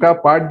सेक्शंस का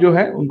पार्ट जो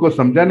है उनको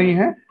समझा नहीं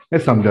है, मैं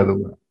समझा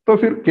दूंगा, तो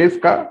फिर केस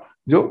का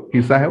जो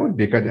हिस्सा है वो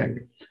देखा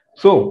जाएगा.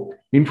 सो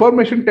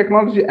information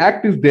technology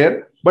act is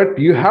there but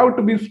you have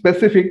to be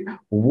specific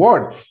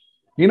what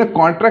in a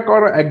contract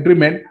और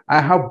agreement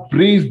I have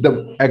breached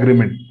the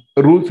agreement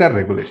rules and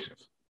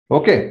regulations.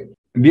 Okay,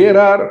 there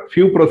are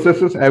few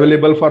processes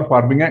available for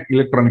forming an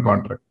electronic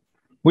contract.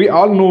 We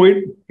all know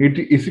it.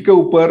 इसके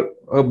ऊपर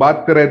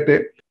बात कर रहे थे,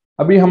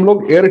 अभी हम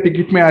लोग एयर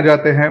टिकट में आ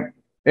जाते हैं।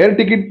 एयर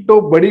टिकट तो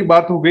बड़ी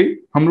बात हो गई,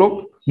 हम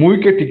लोग मूवी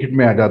के टिकट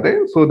में आ जाते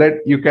हैं, सो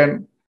दैट यू कैन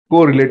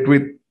को relate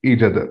with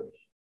each other.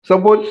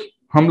 Suppose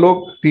हम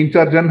लोग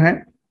 3-4 जन हैं,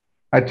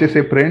 अच्छे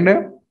से फ्रेंड है,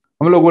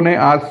 हम लोगों ने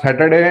आज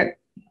सैटरडे है,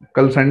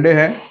 कल संडे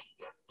है,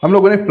 हम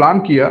लोगों ने प्लान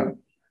किया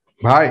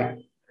भाई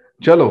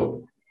चलो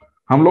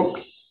हम लोग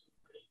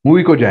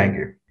मूवी को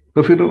जाएंगे।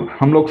 तो फिर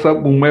हम लोग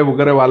सब मुंबई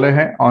वगैरह वाले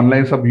हैं,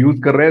 ऑनलाइन सब यूज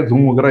कर रहे हैं,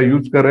 जूम वगैरह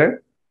यूज कर रहे हैं।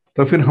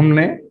 तो फिर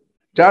हमने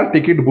 4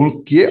 टिकट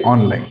बुक किए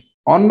ऑनलाइन।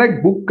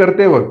 ऑनलाइन बुक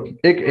करते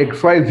वक्त एक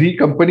XYZ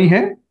कंपनी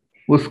है,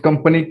 उस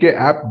कंपनी के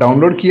ऐप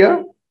डाउनलोड किया,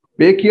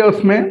 पे किया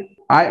उसमें,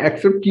 आई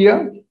एक्सेप्ट किया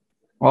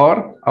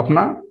और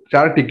अपना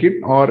 4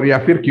 टिकट और या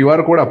फिर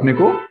QR कोड अपने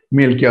को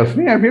मेल किया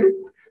उसने, या फिर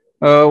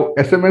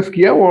SMS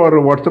किया और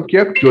व्हाट्सएप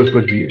किया जो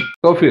उसको चाहिए।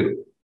 तो फिर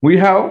we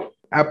have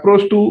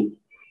approach to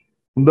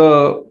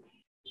the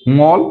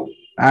mall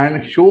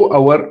and show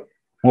our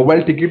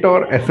mobile ticket or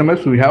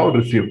SMS we have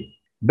received.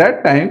 That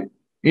time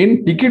in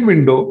ticket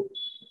window,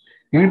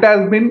 it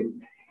has been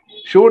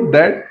showed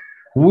that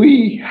we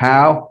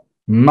have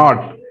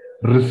not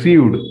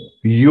received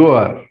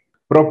your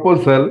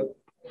proposal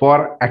for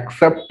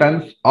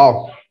acceptance of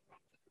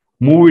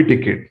movie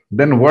ticket.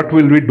 Then what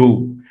will we do?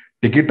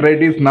 Ticket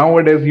rate is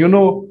nowadays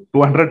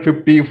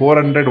 250,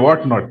 400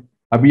 what not.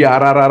 अभी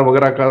RRR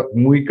वगैरह का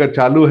movie का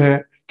चालू है,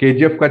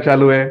 KGF का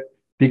चालू है,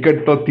 ticket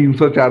तो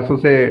 300-400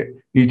 से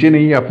नीचे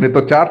नहीं है, अपने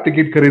तो 4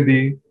 टिकट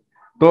खरीदी।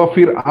 तो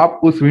फिर आप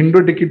उस विंडो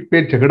टिकट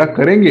पे झगड़ा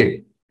करेंगे?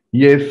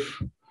 यस,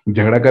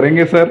 झगड़ा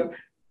करेंगे सर,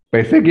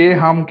 पैसे गए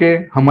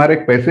हमारे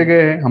पैसे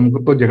गए हैं,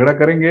 हमको तो झगड़ा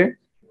करेंगे?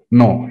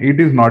 No,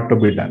 it is not to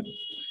be done.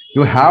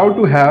 You have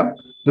to have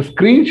the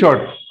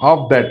screenshot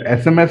of that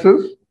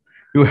SMSs,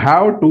 you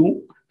have to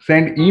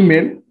send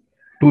email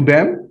to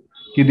them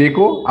कि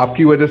देखो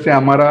आपकी वजह से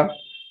हमारा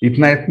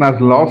इतना इतना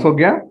लॉस हो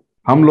गया,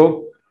 हम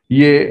लोग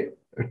ये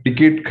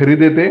टिकट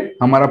खरीदे थे,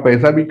 हमारा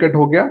पैसा भी कट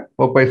हो गया,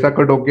 और पैसा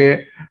कट होके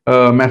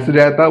मैसेज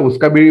आया था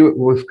उसका भी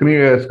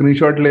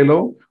स्क्रीनशॉट ले लो,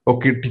 और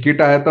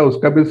टिकट आया था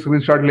उसका भी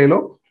स्क्रीनशॉट ले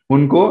लो,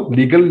 उनको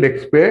लीगल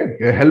डेस्क पे,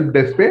 हेल्प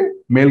डेस्क पे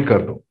मेल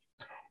कर दो।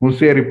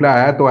 उनसे रिप्लाई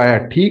आया तो आया,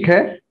 ठीक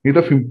है, नहीं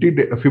तो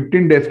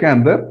 15 डेज के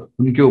अंदर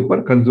उनके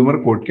ऊपर कंज्यूमर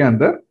कोर्ट के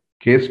अंदर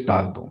केस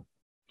डाल दो।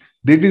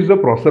 This is the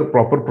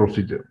proper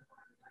procedure.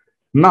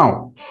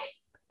 Now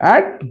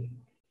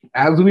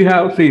as we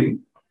have seen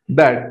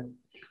that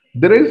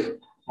there is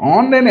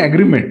online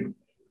agreement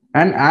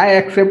and I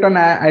accept and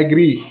I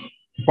agree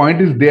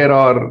point is there,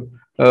 or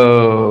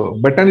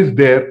button is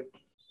there.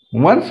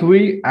 Once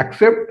we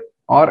accept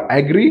or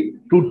agree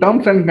to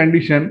terms and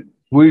condition,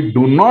 we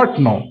do not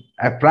know,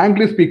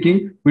 frankly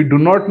speaking, we do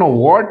not know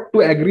what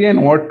to agree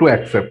and what to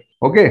accept.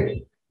 Okay,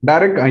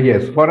 direct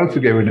yes,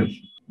 forensic evidence.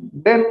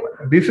 Then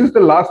this is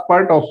the last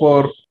part of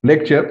our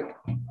lecture,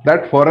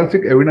 that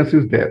forensic evidence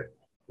is there.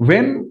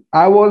 When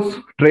I was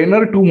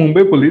trainer to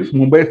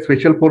Mumbai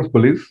Special Force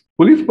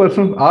police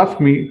persons asked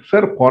me,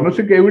 sir,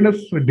 forensic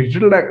evidence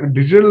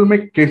digital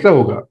में कैसा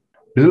होगा?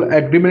 Digital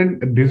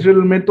agreement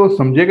digital में तो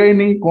समझेगा ही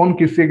नहीं कौन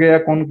किससे गया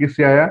कौन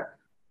किससे आया,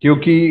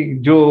 क्योंकि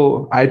जो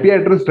IP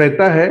एड्रेस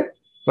रहता है,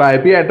 तो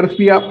IP एड्रेस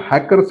भी आप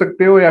हैक कर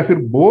सकते हो, या फिर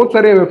बहुत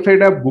सारे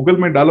वेबसाइट आप गूगल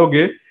में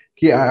डालोगे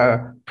कि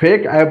फेक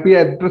IP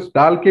एड्रेस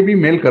डाल के भी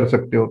मेल कर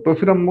सकते हो। तो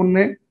फिर हम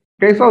उनने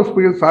कैसा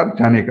उसके साथ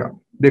जाने का?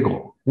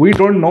 देखो, we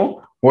don't know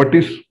what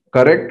is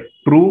correct,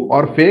 true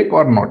or fake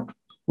or not.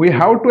 We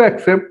have to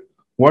accept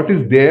what is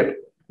there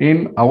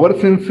in our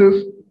senses.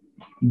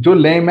 जो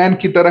लेमैन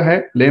की तरह है,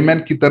 लेमैन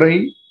की तरह ही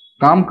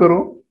काम करो।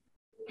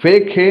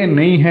 फेक है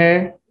नहीं है,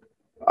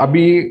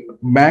 अभी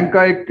बैंक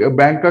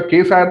का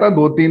केस आया था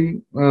 2-3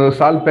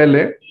 साल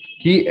पहले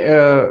कि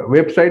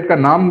वेबसाइट का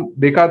नाम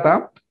देखा था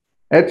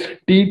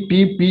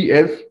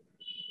https://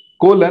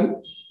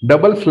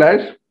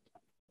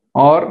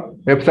 और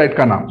वेबसाइट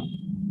का नाम,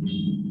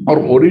 और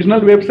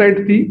ओरिजिनल वेबसाइट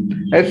थी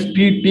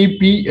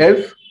https:/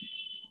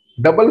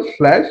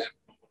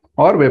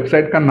 और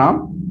वेबसाइट का नाम,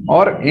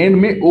 और एंड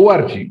में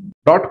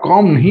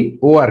org.com नहीं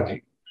org।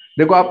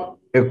 देखो, आप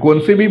कौन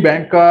से भी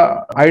बैंक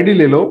का आईडी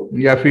ले लो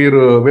या फिर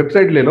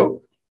वेबसाइट ले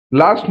लो,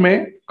 लास्ट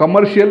में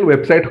कमर्शियल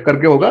वेबसाइट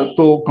करके होगा,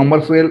 तो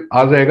कमर्शियल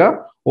आ जाएगा,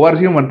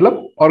 org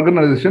मतलब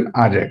ऑर्गेनाइजेशन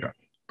आ जाएगा।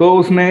 तो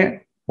उसने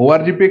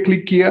org पे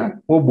क्लिक किया।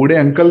 वो बूढ़े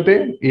अंकल थे,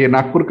 ये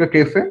नागपुर का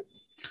केस है,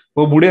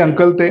 वो बूढ़े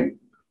अंकल थे,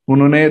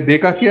 उन्होंने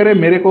देखा कि अरे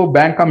मेरे को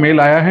बैंक का मेल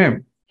आया है,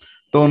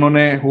 तो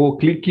उन्होंने वो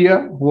क्लिक किया,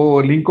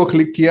 वो लिंक को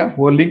क्लिक किया,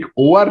 वो लिंक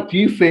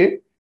org से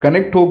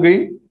कनेक्ट हो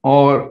गई,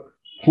 और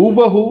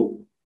हूबहू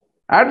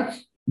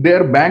एट्स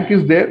देयर बैंक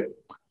इज देयर,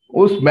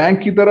 उस बैंक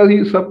की तरह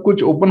ही सब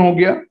कुछ ओपन हो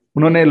गया।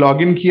 उन्होंने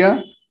लॉगिन किया,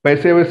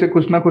 पैसे वैसे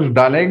कुछ ना कुछ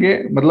डालेंगे,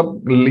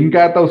 मतलब लिंक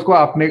आया था उसको,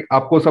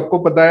 आपको सबको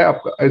पता है,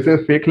 आपको ऐसे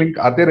फेक लिंक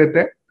आते रहते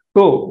हैं।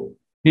 तो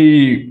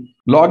ही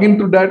लॉग इन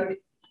टू दैट,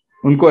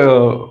 उनको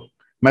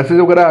मैसेज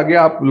वगैरह आ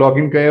गया, आप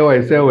लॉगिन करे हो,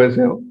 ऐसे हो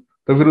वैसे हो।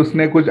 तो फिर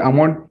उसने कुछ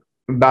अमाउंट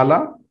डाला,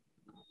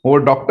 वो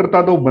डॉक्टर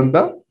था तो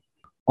बंदा,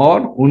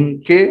 और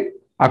उनके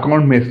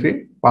अकाउंट में से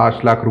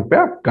 5 लाख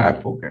रुपया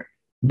गायब हो गए।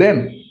 Then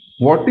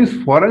what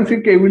is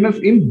forensic evidence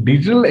in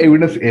digital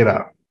evidence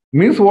era?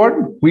 Means what?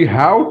 We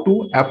have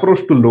to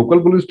approach to local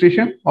police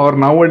station, or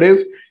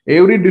nowadays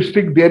every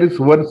district there is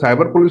one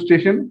cyber police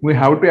station. We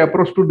have to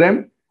approach to them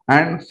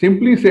and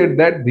simply said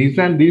that this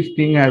and this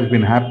thing has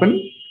been happened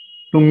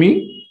to me,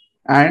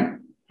 and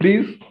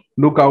please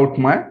look out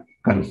my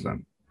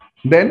concern.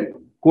 Then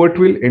court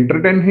will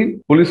entertain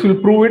him. Police will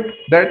prove it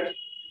that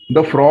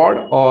the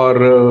fraud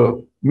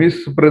or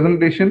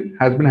mispresentation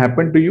has been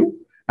happened to you,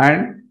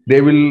 and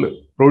they will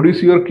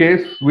produce your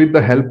case with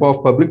the help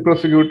of public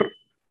prosecutor.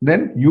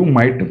 Then you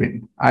might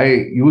win. I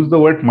use the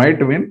word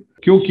might win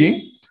क्योंकि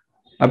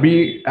अभी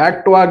act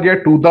तो आ गया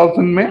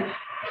 2000 में,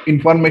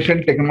 information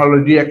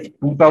technology act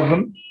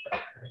 2000।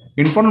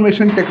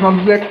 Information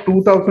technology act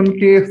 2000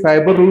 के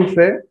cyber rules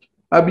है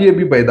अभी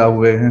अभी पैदा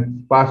हुए हैं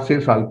 5-6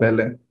 साल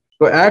पहले।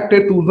 तो एक्ट है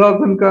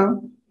 2000 का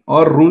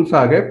और रूल्स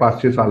आ गए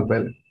 5-6 साल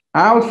पहले।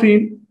 I have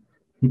seen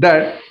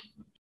that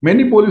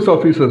many police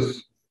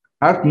officers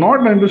have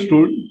not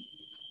understood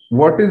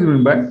what is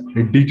mean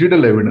by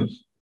digital evidence.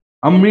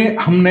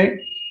 हमने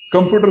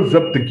कंप्यूटर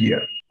जब्त किया,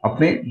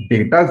 अपने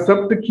डेटा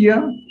जब्त किया,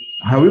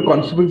 how you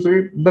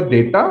configure the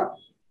data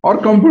और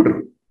computer.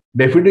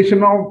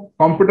 Definition of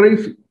computer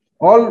is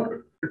all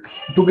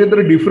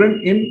together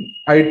different in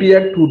IT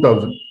act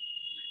 2000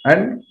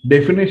 and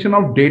definition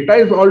of data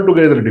is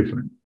altogether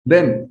different.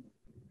 Then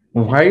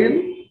while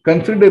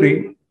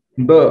considering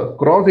the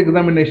cross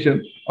examination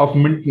of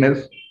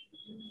witness,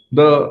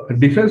 the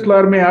defense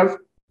lawyer may ask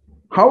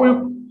how you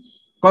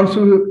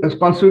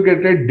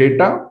consolidated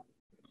data.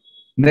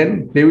 Then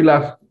they will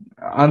ask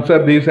answer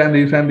this and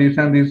this and this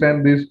and this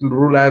and this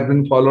rule has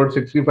been followed,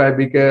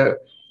 65B के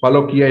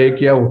follow किया, ये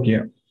किया वो किया।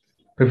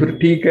 तो फिर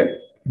ठीक है,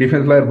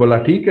 डिफेंस लॉयर बोला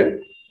ठीक है।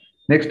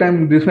 नेक्स्ट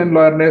टाइम डिफेंस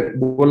लॉयर ने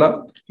बोला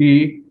कि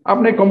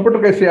आपने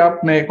कंप्यूटर कैसे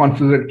आपने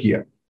कॉन्फ़िगर किया।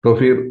 तो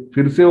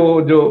फिर से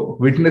वो जो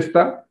विटनेस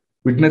था,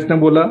 विटनेस ने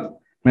बोला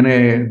मैंने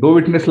 2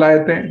 विटनेस लाए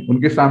थे,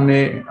 उनके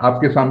सामने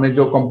आपके सामने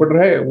जो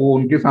कंप्यूटर है वो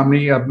उनके सामने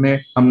ही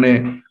हमने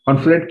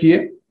कॉन्फ़िगर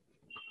किए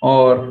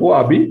और वो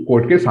अभी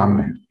कोर्ट के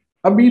सामने है।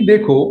 अभी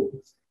देखो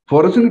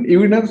फॉरेंसिक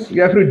एविडेंस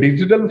या फिर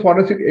डिजिटल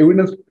फॉरेंसिक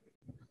एविडेंस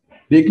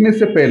देखने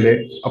से पहले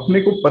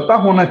अपने को पता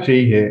होना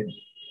चाहिए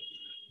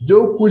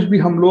जो कुछ भी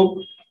हम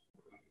लोग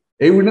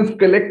एविडेंस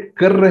कलेक्ट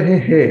कर रहे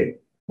हैं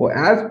वो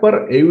एज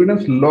पर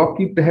एविडेंस लॉ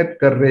की तहत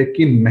कर रहे हैं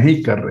कि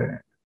नहीं कर रहे हैं।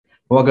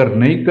 वो अगर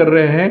नहीं कर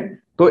रहे हैं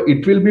तो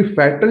it will be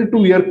fatal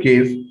to your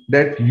case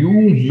that you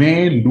may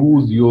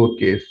lose your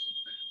case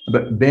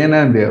then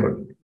and there.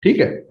 ठीक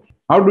है।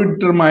 How do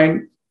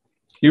determine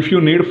if you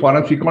need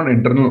forensic or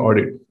internal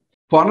audit?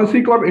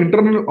 Forensic or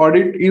internal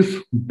audit is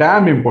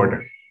damn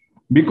important,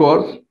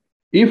 because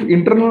if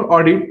internal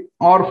audit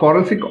or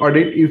forensic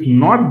audit is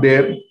not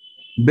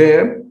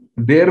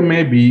there may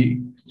be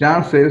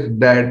chances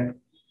that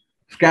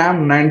scam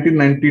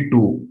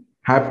 1992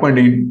 happened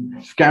in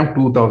scam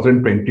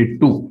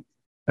 2022.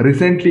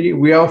 Recently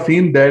we have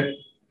seen that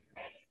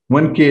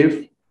one case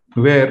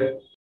where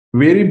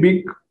very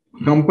big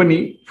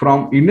company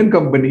from Indian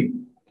company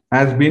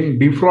has been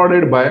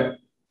defrauded by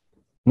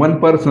one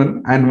person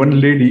and one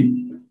lady.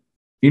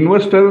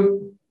 Investor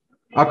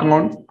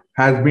account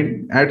has been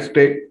at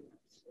stake.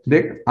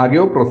 देख आगे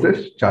वो process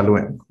चालू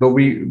है। तो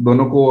भी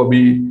दोनों को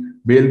अभी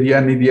बेल दिया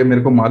नहीं दिया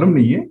मेरे को मालूम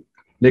नहीं है,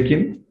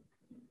 लेकिन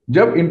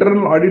जब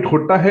इंटरनल ऑडिट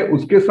होता है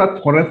उसके साथ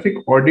फॉरेंसिक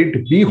ऑडिट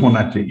भी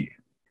होना चाहिए,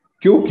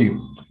 क्योंकि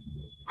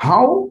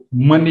how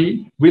many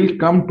will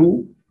come to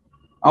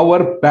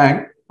our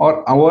bank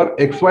और our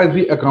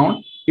XYZ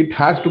account, it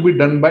has to be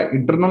done by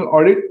internal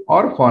audit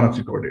और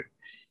फॉरेंसिक ऑडिट।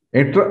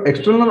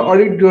 एक्सटर्नल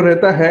ऑडिट जो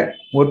रहता है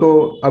वो तो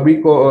अभी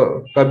को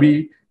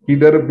कभी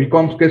इधर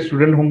बीकॉम्स के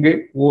स्टूडेंट होंगे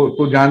वो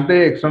तो जानते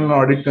हैं एक्सटर्नल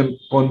ऑडिट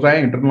कौन सा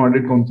है, इंटरनल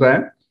ऑडिट कौन सा है।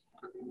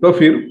 तो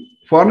फिर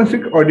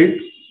फॉरेंसिक ऑडिट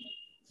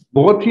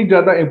बहुत ही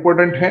ज्यादा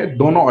इंपॉर्टेंट है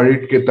दोनों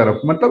ऑडिट के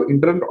तरफ। मतलब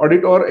इंटरनल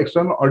ऑडिट और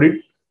एक्सटर्नल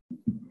ऑडिट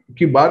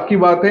की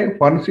बात है,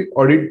 फॉरेंसिक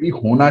ऑडिट भी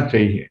होना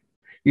चाहिए।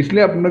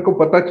 इसलिए अपने को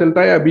पता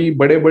चलता है अभी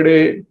बड़े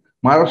बड़े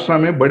महाराष्ट्र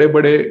में बड़े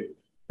बड़े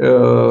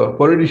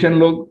पॉलिटिशियन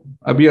लोग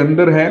अभी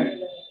अंदर हैं,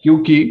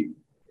 क्योंकि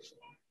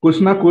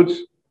कुछ ना कुछ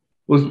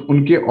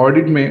उनके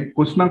ऑडिट में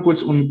कुछ ना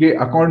कुछ उनके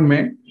अकाउंट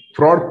में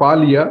फ्रॉड पा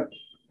लिया,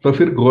 तो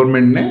फिर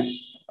गवर्नमेंट ने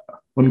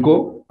उनको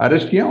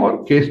अरेस्ट किया और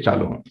केस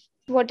चालू है।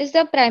 What is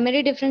the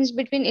primary difference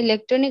between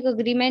electronic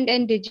agreement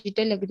and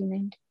digital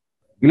agreement?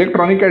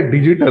 Electronic and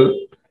digital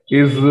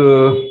is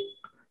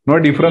no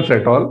difference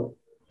at all.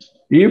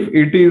 If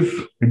it is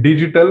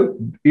digital,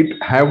 it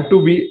have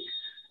to be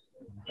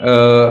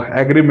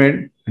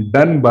agreement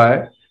done by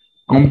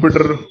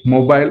computer,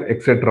 mobile,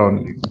 etc.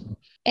 only.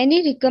 Any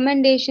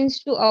recommendations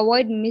to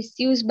avoid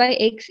misuse by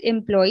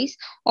ex-employees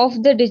of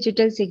the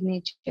digital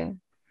signature?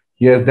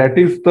 Yes, that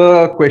is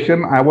the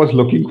question I was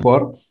looking for.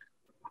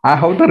 I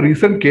have the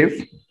recent case.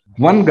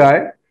 One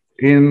guy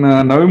in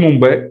Navi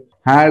Mumbai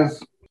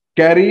has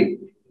carried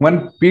one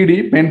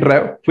PD pen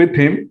drive with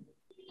him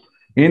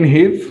in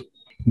his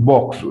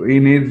box,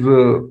 in his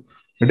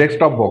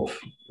desktop box.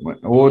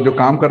 वो जो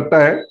काम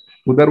करता है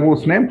उधर वो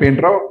उसने pen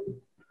drive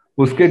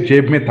उसके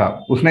जेब में था,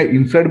 उसने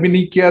इंसर्ट भी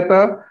नहीं किया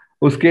था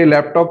उसके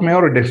लैपटॉप में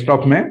और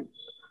डेस्कटॉप में।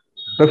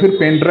 तो फिर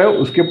पेन ड्राइव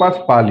उसके पास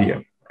पा लिया,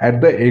 at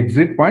the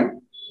exit point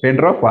pen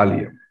drive पा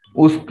लिया।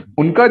 उस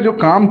उनका जो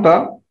काम था,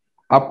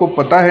 आपको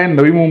पता है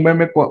नवी मुंबई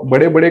में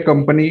बड़े बड़े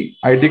कंपनी,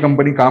 आईटी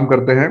कंपनी काम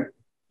करते हैं।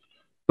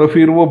 तो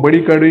फिर वो बड़ी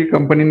कड़ी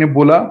कंपनी ने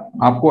बोला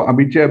आपको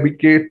अभी से अभी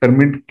के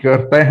टर्मिनेट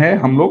करते हैं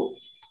हम लोग,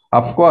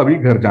 आपको अभी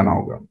घर जाना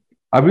होगा।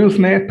 अभी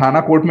उसने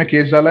थाना कोर्ट में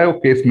केस डाला है, वो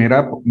केस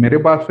मेरे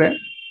पास है।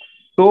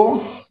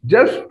 तो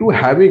just to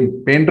having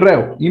pen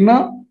drive in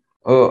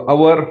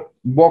our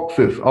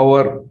boxes,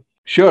 our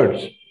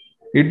shirts,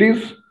 it is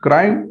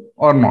crime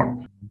or not?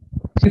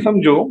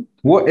 समझो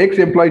वो एक्स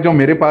एम्प्लॉय जो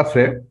मेरे पास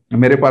है,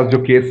 मेरे पास जो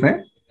केस है,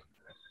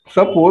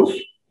 suppose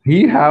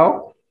he have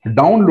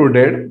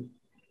downloaded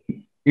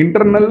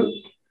internal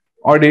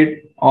audit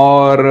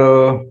or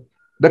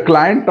the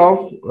client of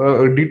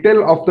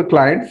detail of the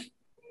clients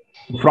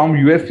from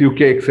US,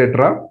 UK,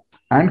 etc.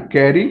 and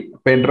carry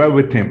pen drive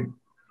with him.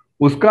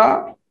 उसका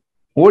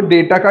वो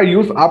डेटा का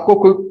यूज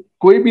आपको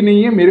कोई भी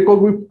नहीं है, मेरे को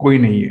भी कोई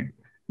नहीं है,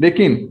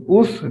 लेकिन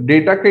उस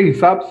डेटा के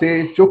हिसाब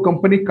से जो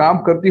कंपनी काम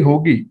करती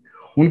होगी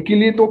उनके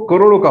लिए तो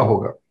करोड़ों का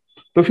होगा।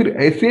 तो फिर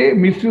ऐसे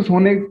मिसयूज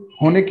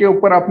होने के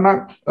ऊपर अपना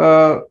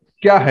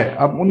क्या है,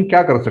 आप उन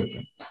क्या कर सकते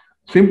हैं?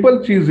 सिंपल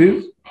चीज is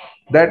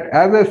that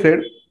as I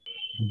said,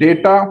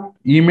 data,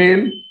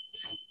 email,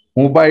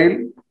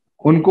 mobile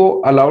उनको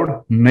अलाउड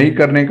नहीं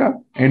करने का,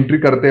 एंट्री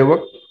करते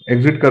वक्त,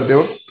 एग्जिट करते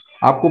वक्त।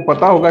 आपको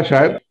पता होगा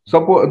शायद,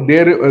 suppose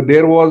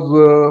there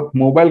was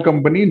mobile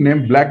company name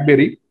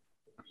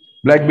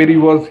blackberry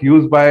was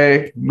use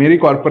by मेरी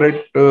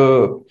कॉर्पोरेट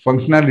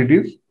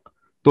फंक्शनैलिटीज।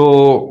 तो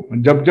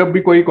जब जब भी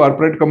कोई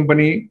कॉर्पोरेट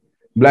कंपनी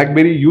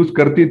ब्लैकबेरी यूज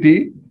करती थी,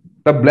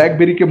 तब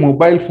ब्लैकबेरी के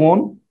मोबाइल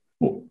फोन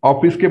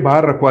ऑफिस के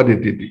बाहर रखवा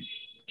देती थी,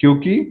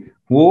 क्योंकि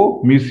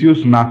वो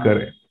मिसयूज ना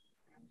करे।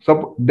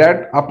 सब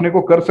दैट अपने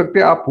को कर सकते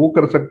हैं, आप वो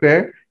कर सकते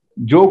हैं।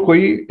 जो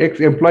कोई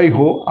एक्स एम्प्लॉय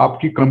हो,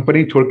 आपकी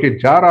कंपनी छोड़ के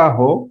जा रहा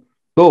हो,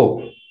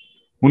 तो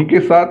उनके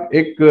साथ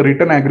एक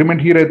रिटर्न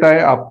एग्रीमेंट ही रहता है।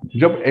 आप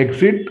जब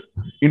एग्जिट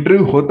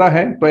इंटरव्यू होता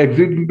है, तो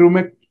एग्जिट इंटरव्यू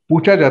में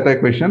पूछा जाता है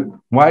question,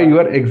 why you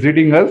are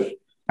exiting us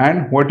and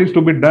what is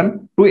to be done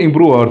to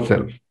improve our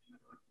self.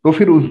 तो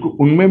फिर उसको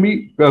उनमें भी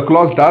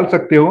क्लॉज डाल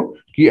सकते हो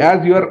कि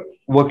as you are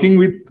working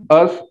with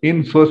us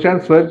in such and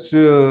such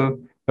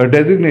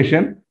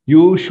designation,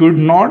 you should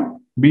not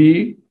be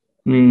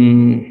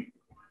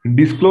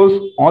disclose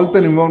all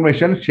the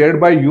information shared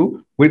by you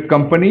with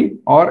company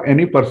or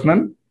any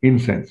personal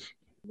instance.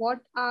 What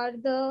are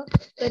the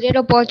career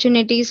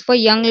opportunities for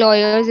young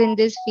lawyers in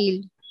this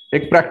field?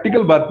 एक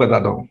practical बात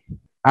बताता हूँ।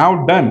 I have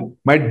done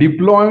my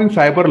diploma in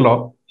cyber law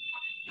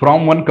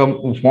from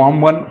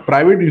one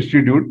private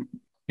institute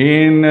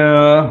in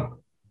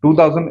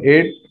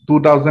 2008,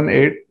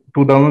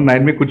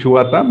 2009 में कुछ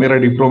हुआ था मेरा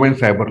diploma in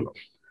cyber law.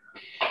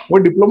 वो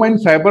डिप्लोमा इन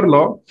साइबर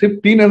लॉ सिर्फ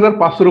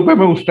 3,500 रुपए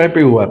में उस टाइम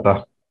पे हुआ था।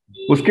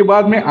 उसके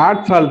बाद में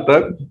 8 साल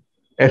तक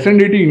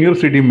SNDT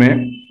यूनिवर्सिटी में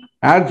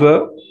एज अ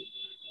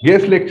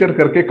गेस्ट लेक्चर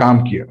करके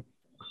काम किया।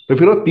 तो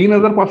फिर वो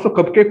 3,500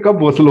 कब के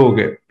कब वसूल हो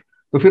गए।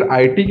 तो फिर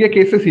आईटी के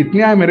केसेस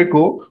इतने आए मेरे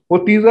को, वो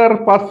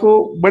 3,500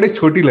 बड़े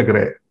छोटी लग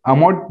रहे हैं,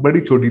 अमाउंट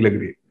बड़ी छोटी लग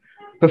रही है।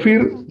 तो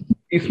फिर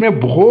इसमें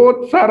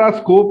बहुत सारा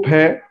स्कोप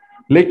है,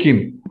 लेकिन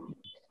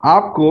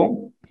आपको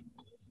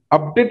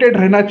अपडेटेड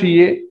रहना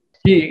चाहिए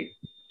कि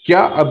क्या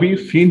अभी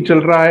सीन चल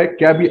रहा है,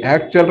 क्या अभी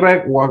एक्ट चल रहा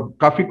है।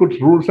 काफी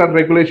कुछ रूल्स एंड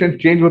रेगुलेशन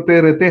चेंज होते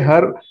रहते हैं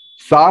हर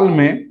साल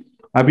में।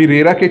 अभी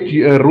रेरा के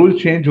रूल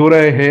चेंज हो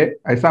रहे हैं,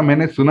 ऐसा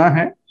मैंने सुना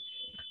है।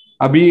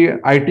 अभी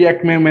आईटी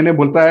एक्ट में मैंने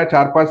बोलता है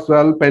 4-5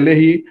 साल पहले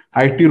ही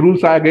आईटी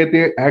रूल्स आ गए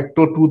थे। एक्ट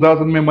तो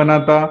 2000 में बना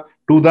था।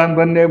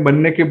 2000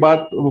 बनने के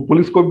बाद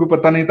पुलिस को भी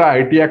पता नहीं था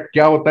आईटी एक्ट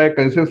क्या होता है,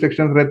 कैसे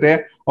सेक्शन रहते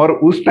हैं। और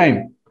उस टाइम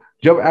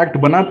जब एक्ट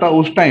बना था,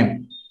 उस टाइम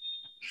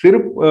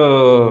सिर्फ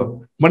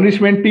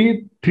पनिशमेंट थी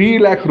 3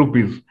 लाख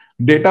रुपीज।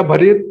 डेटा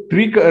भरे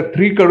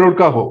 3 करोड़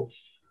का हो,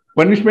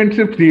 पनिशमेंट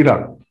सिर्फ 3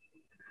 लाख,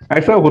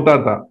 ऐसा होता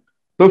था।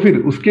 तो फिर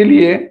उसके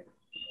लिए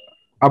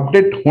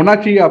अपडेट होना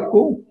चाहिए,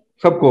 आपको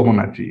सबको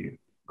होना चाहिए।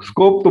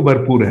 स्कोप तो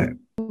भरपूर है।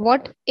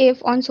 What if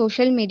on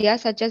social media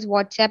such as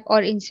WhatsApp or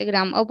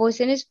Instagram a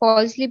person is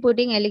falsely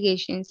putting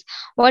allegations?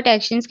 What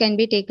actions can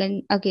be taken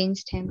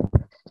against him?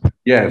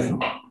 Yes,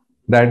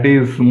 that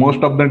is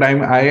most of the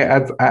time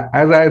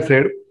as I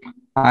said,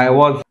 I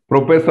was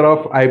professor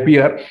of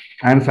IPR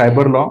and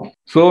cyber law.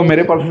 सो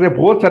मेरे पास से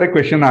बहुत सारे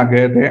question आ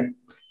गए थे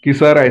कि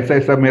sir ऐसा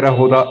ऐसा मेरा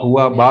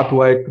बात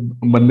हुआ एक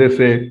बंदे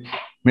से,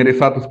 मेरे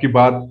साथ उसकी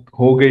बात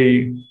हो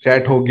गई,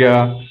 चैट हो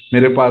गया,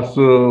 मेरे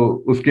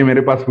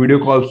पास वीडियो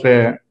कॉल्स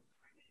है।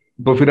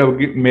 तो फिर अब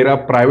मेरा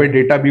प्राइवेट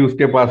डेटा भी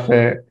उसके पास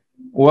है,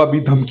 वो अभी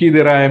धमकी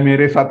दे रहा है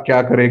मेरे साथ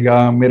क्या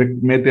करेगा,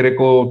 मैं तेरे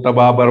को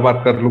तबाह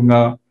बर्बाद कर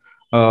लूंगा।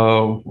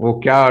 वो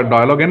क्या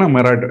डायलॉग है ना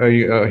मेरा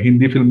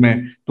हिंदी फिल्म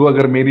में, तो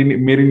अगर मेरी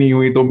नहीं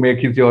हुई तो मैं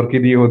किसी और की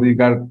दी होती,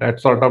 that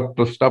sort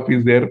of stuff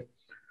is there.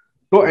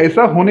 तो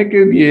ऐसा होने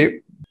के लिए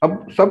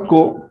अब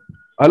सबको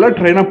अलर्ट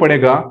रहना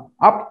पड़ेगा।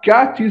 आप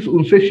क्या चीज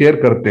उनसे शेयर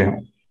करते हो।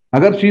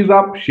 अगर चीज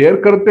आप शेयर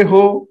करते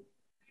हो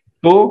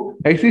तो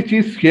ऐसी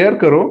चीज शेयर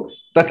करो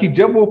ताकि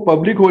जब वो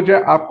पब्लिक हो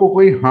जाए आपको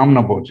कोई हार्म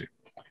ना पहुंचे।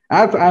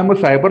 As I am a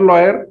cyber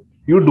lawyer,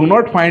 You do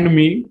not find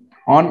me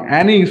on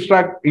any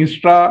Instagram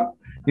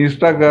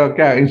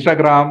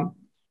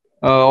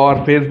or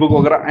Facebook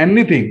or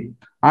anything.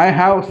 I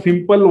have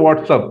simple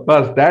WhatsApp,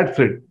 bus, that's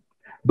it.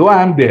 Though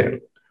I am there,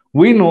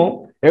 we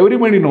know,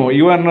 everybody know,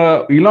 even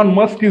Elon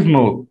Musk is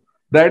know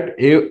that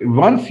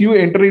once you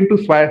enter into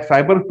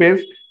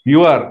cyberspace,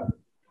 your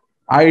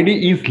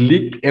ID is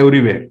leaked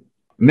everywhere.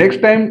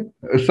 Next time,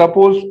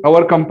 suppose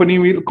our company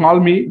will call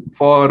me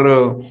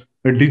for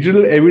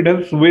digital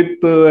evidence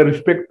with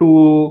respect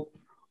to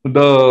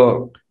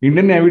the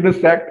Indian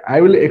Evidence Act,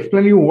 I will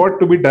explain you what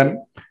to be done.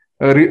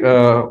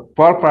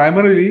 For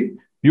primarily,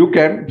 you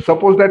can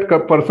suppose that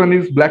person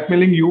is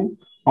blackmailing you,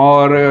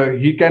 और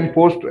he can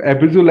post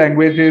abusive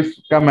languages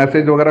का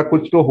message वगैरह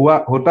कुछ तो हुआ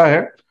होता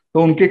है,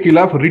 तो उनके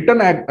खिलाफ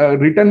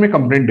रिटर्न में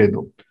कंप्लेंट दे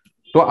दो.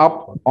 तो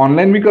आप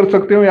ऑनलाइन भी कर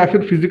सकते हो या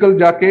फिर फिजिकल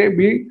जाके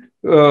भी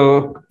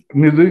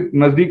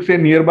नजदीक से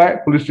नियर बाय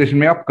पुलिस स्टेशन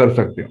में आप कर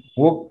सकते हो.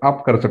 वो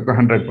आप कर सकते हो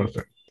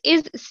 100%.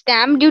 Is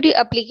stamp duty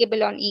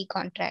applicable on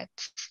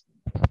e-contracts?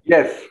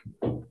 Yes.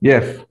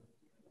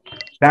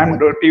 Stamp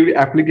duty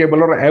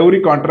applicable on every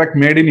contract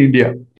made in India.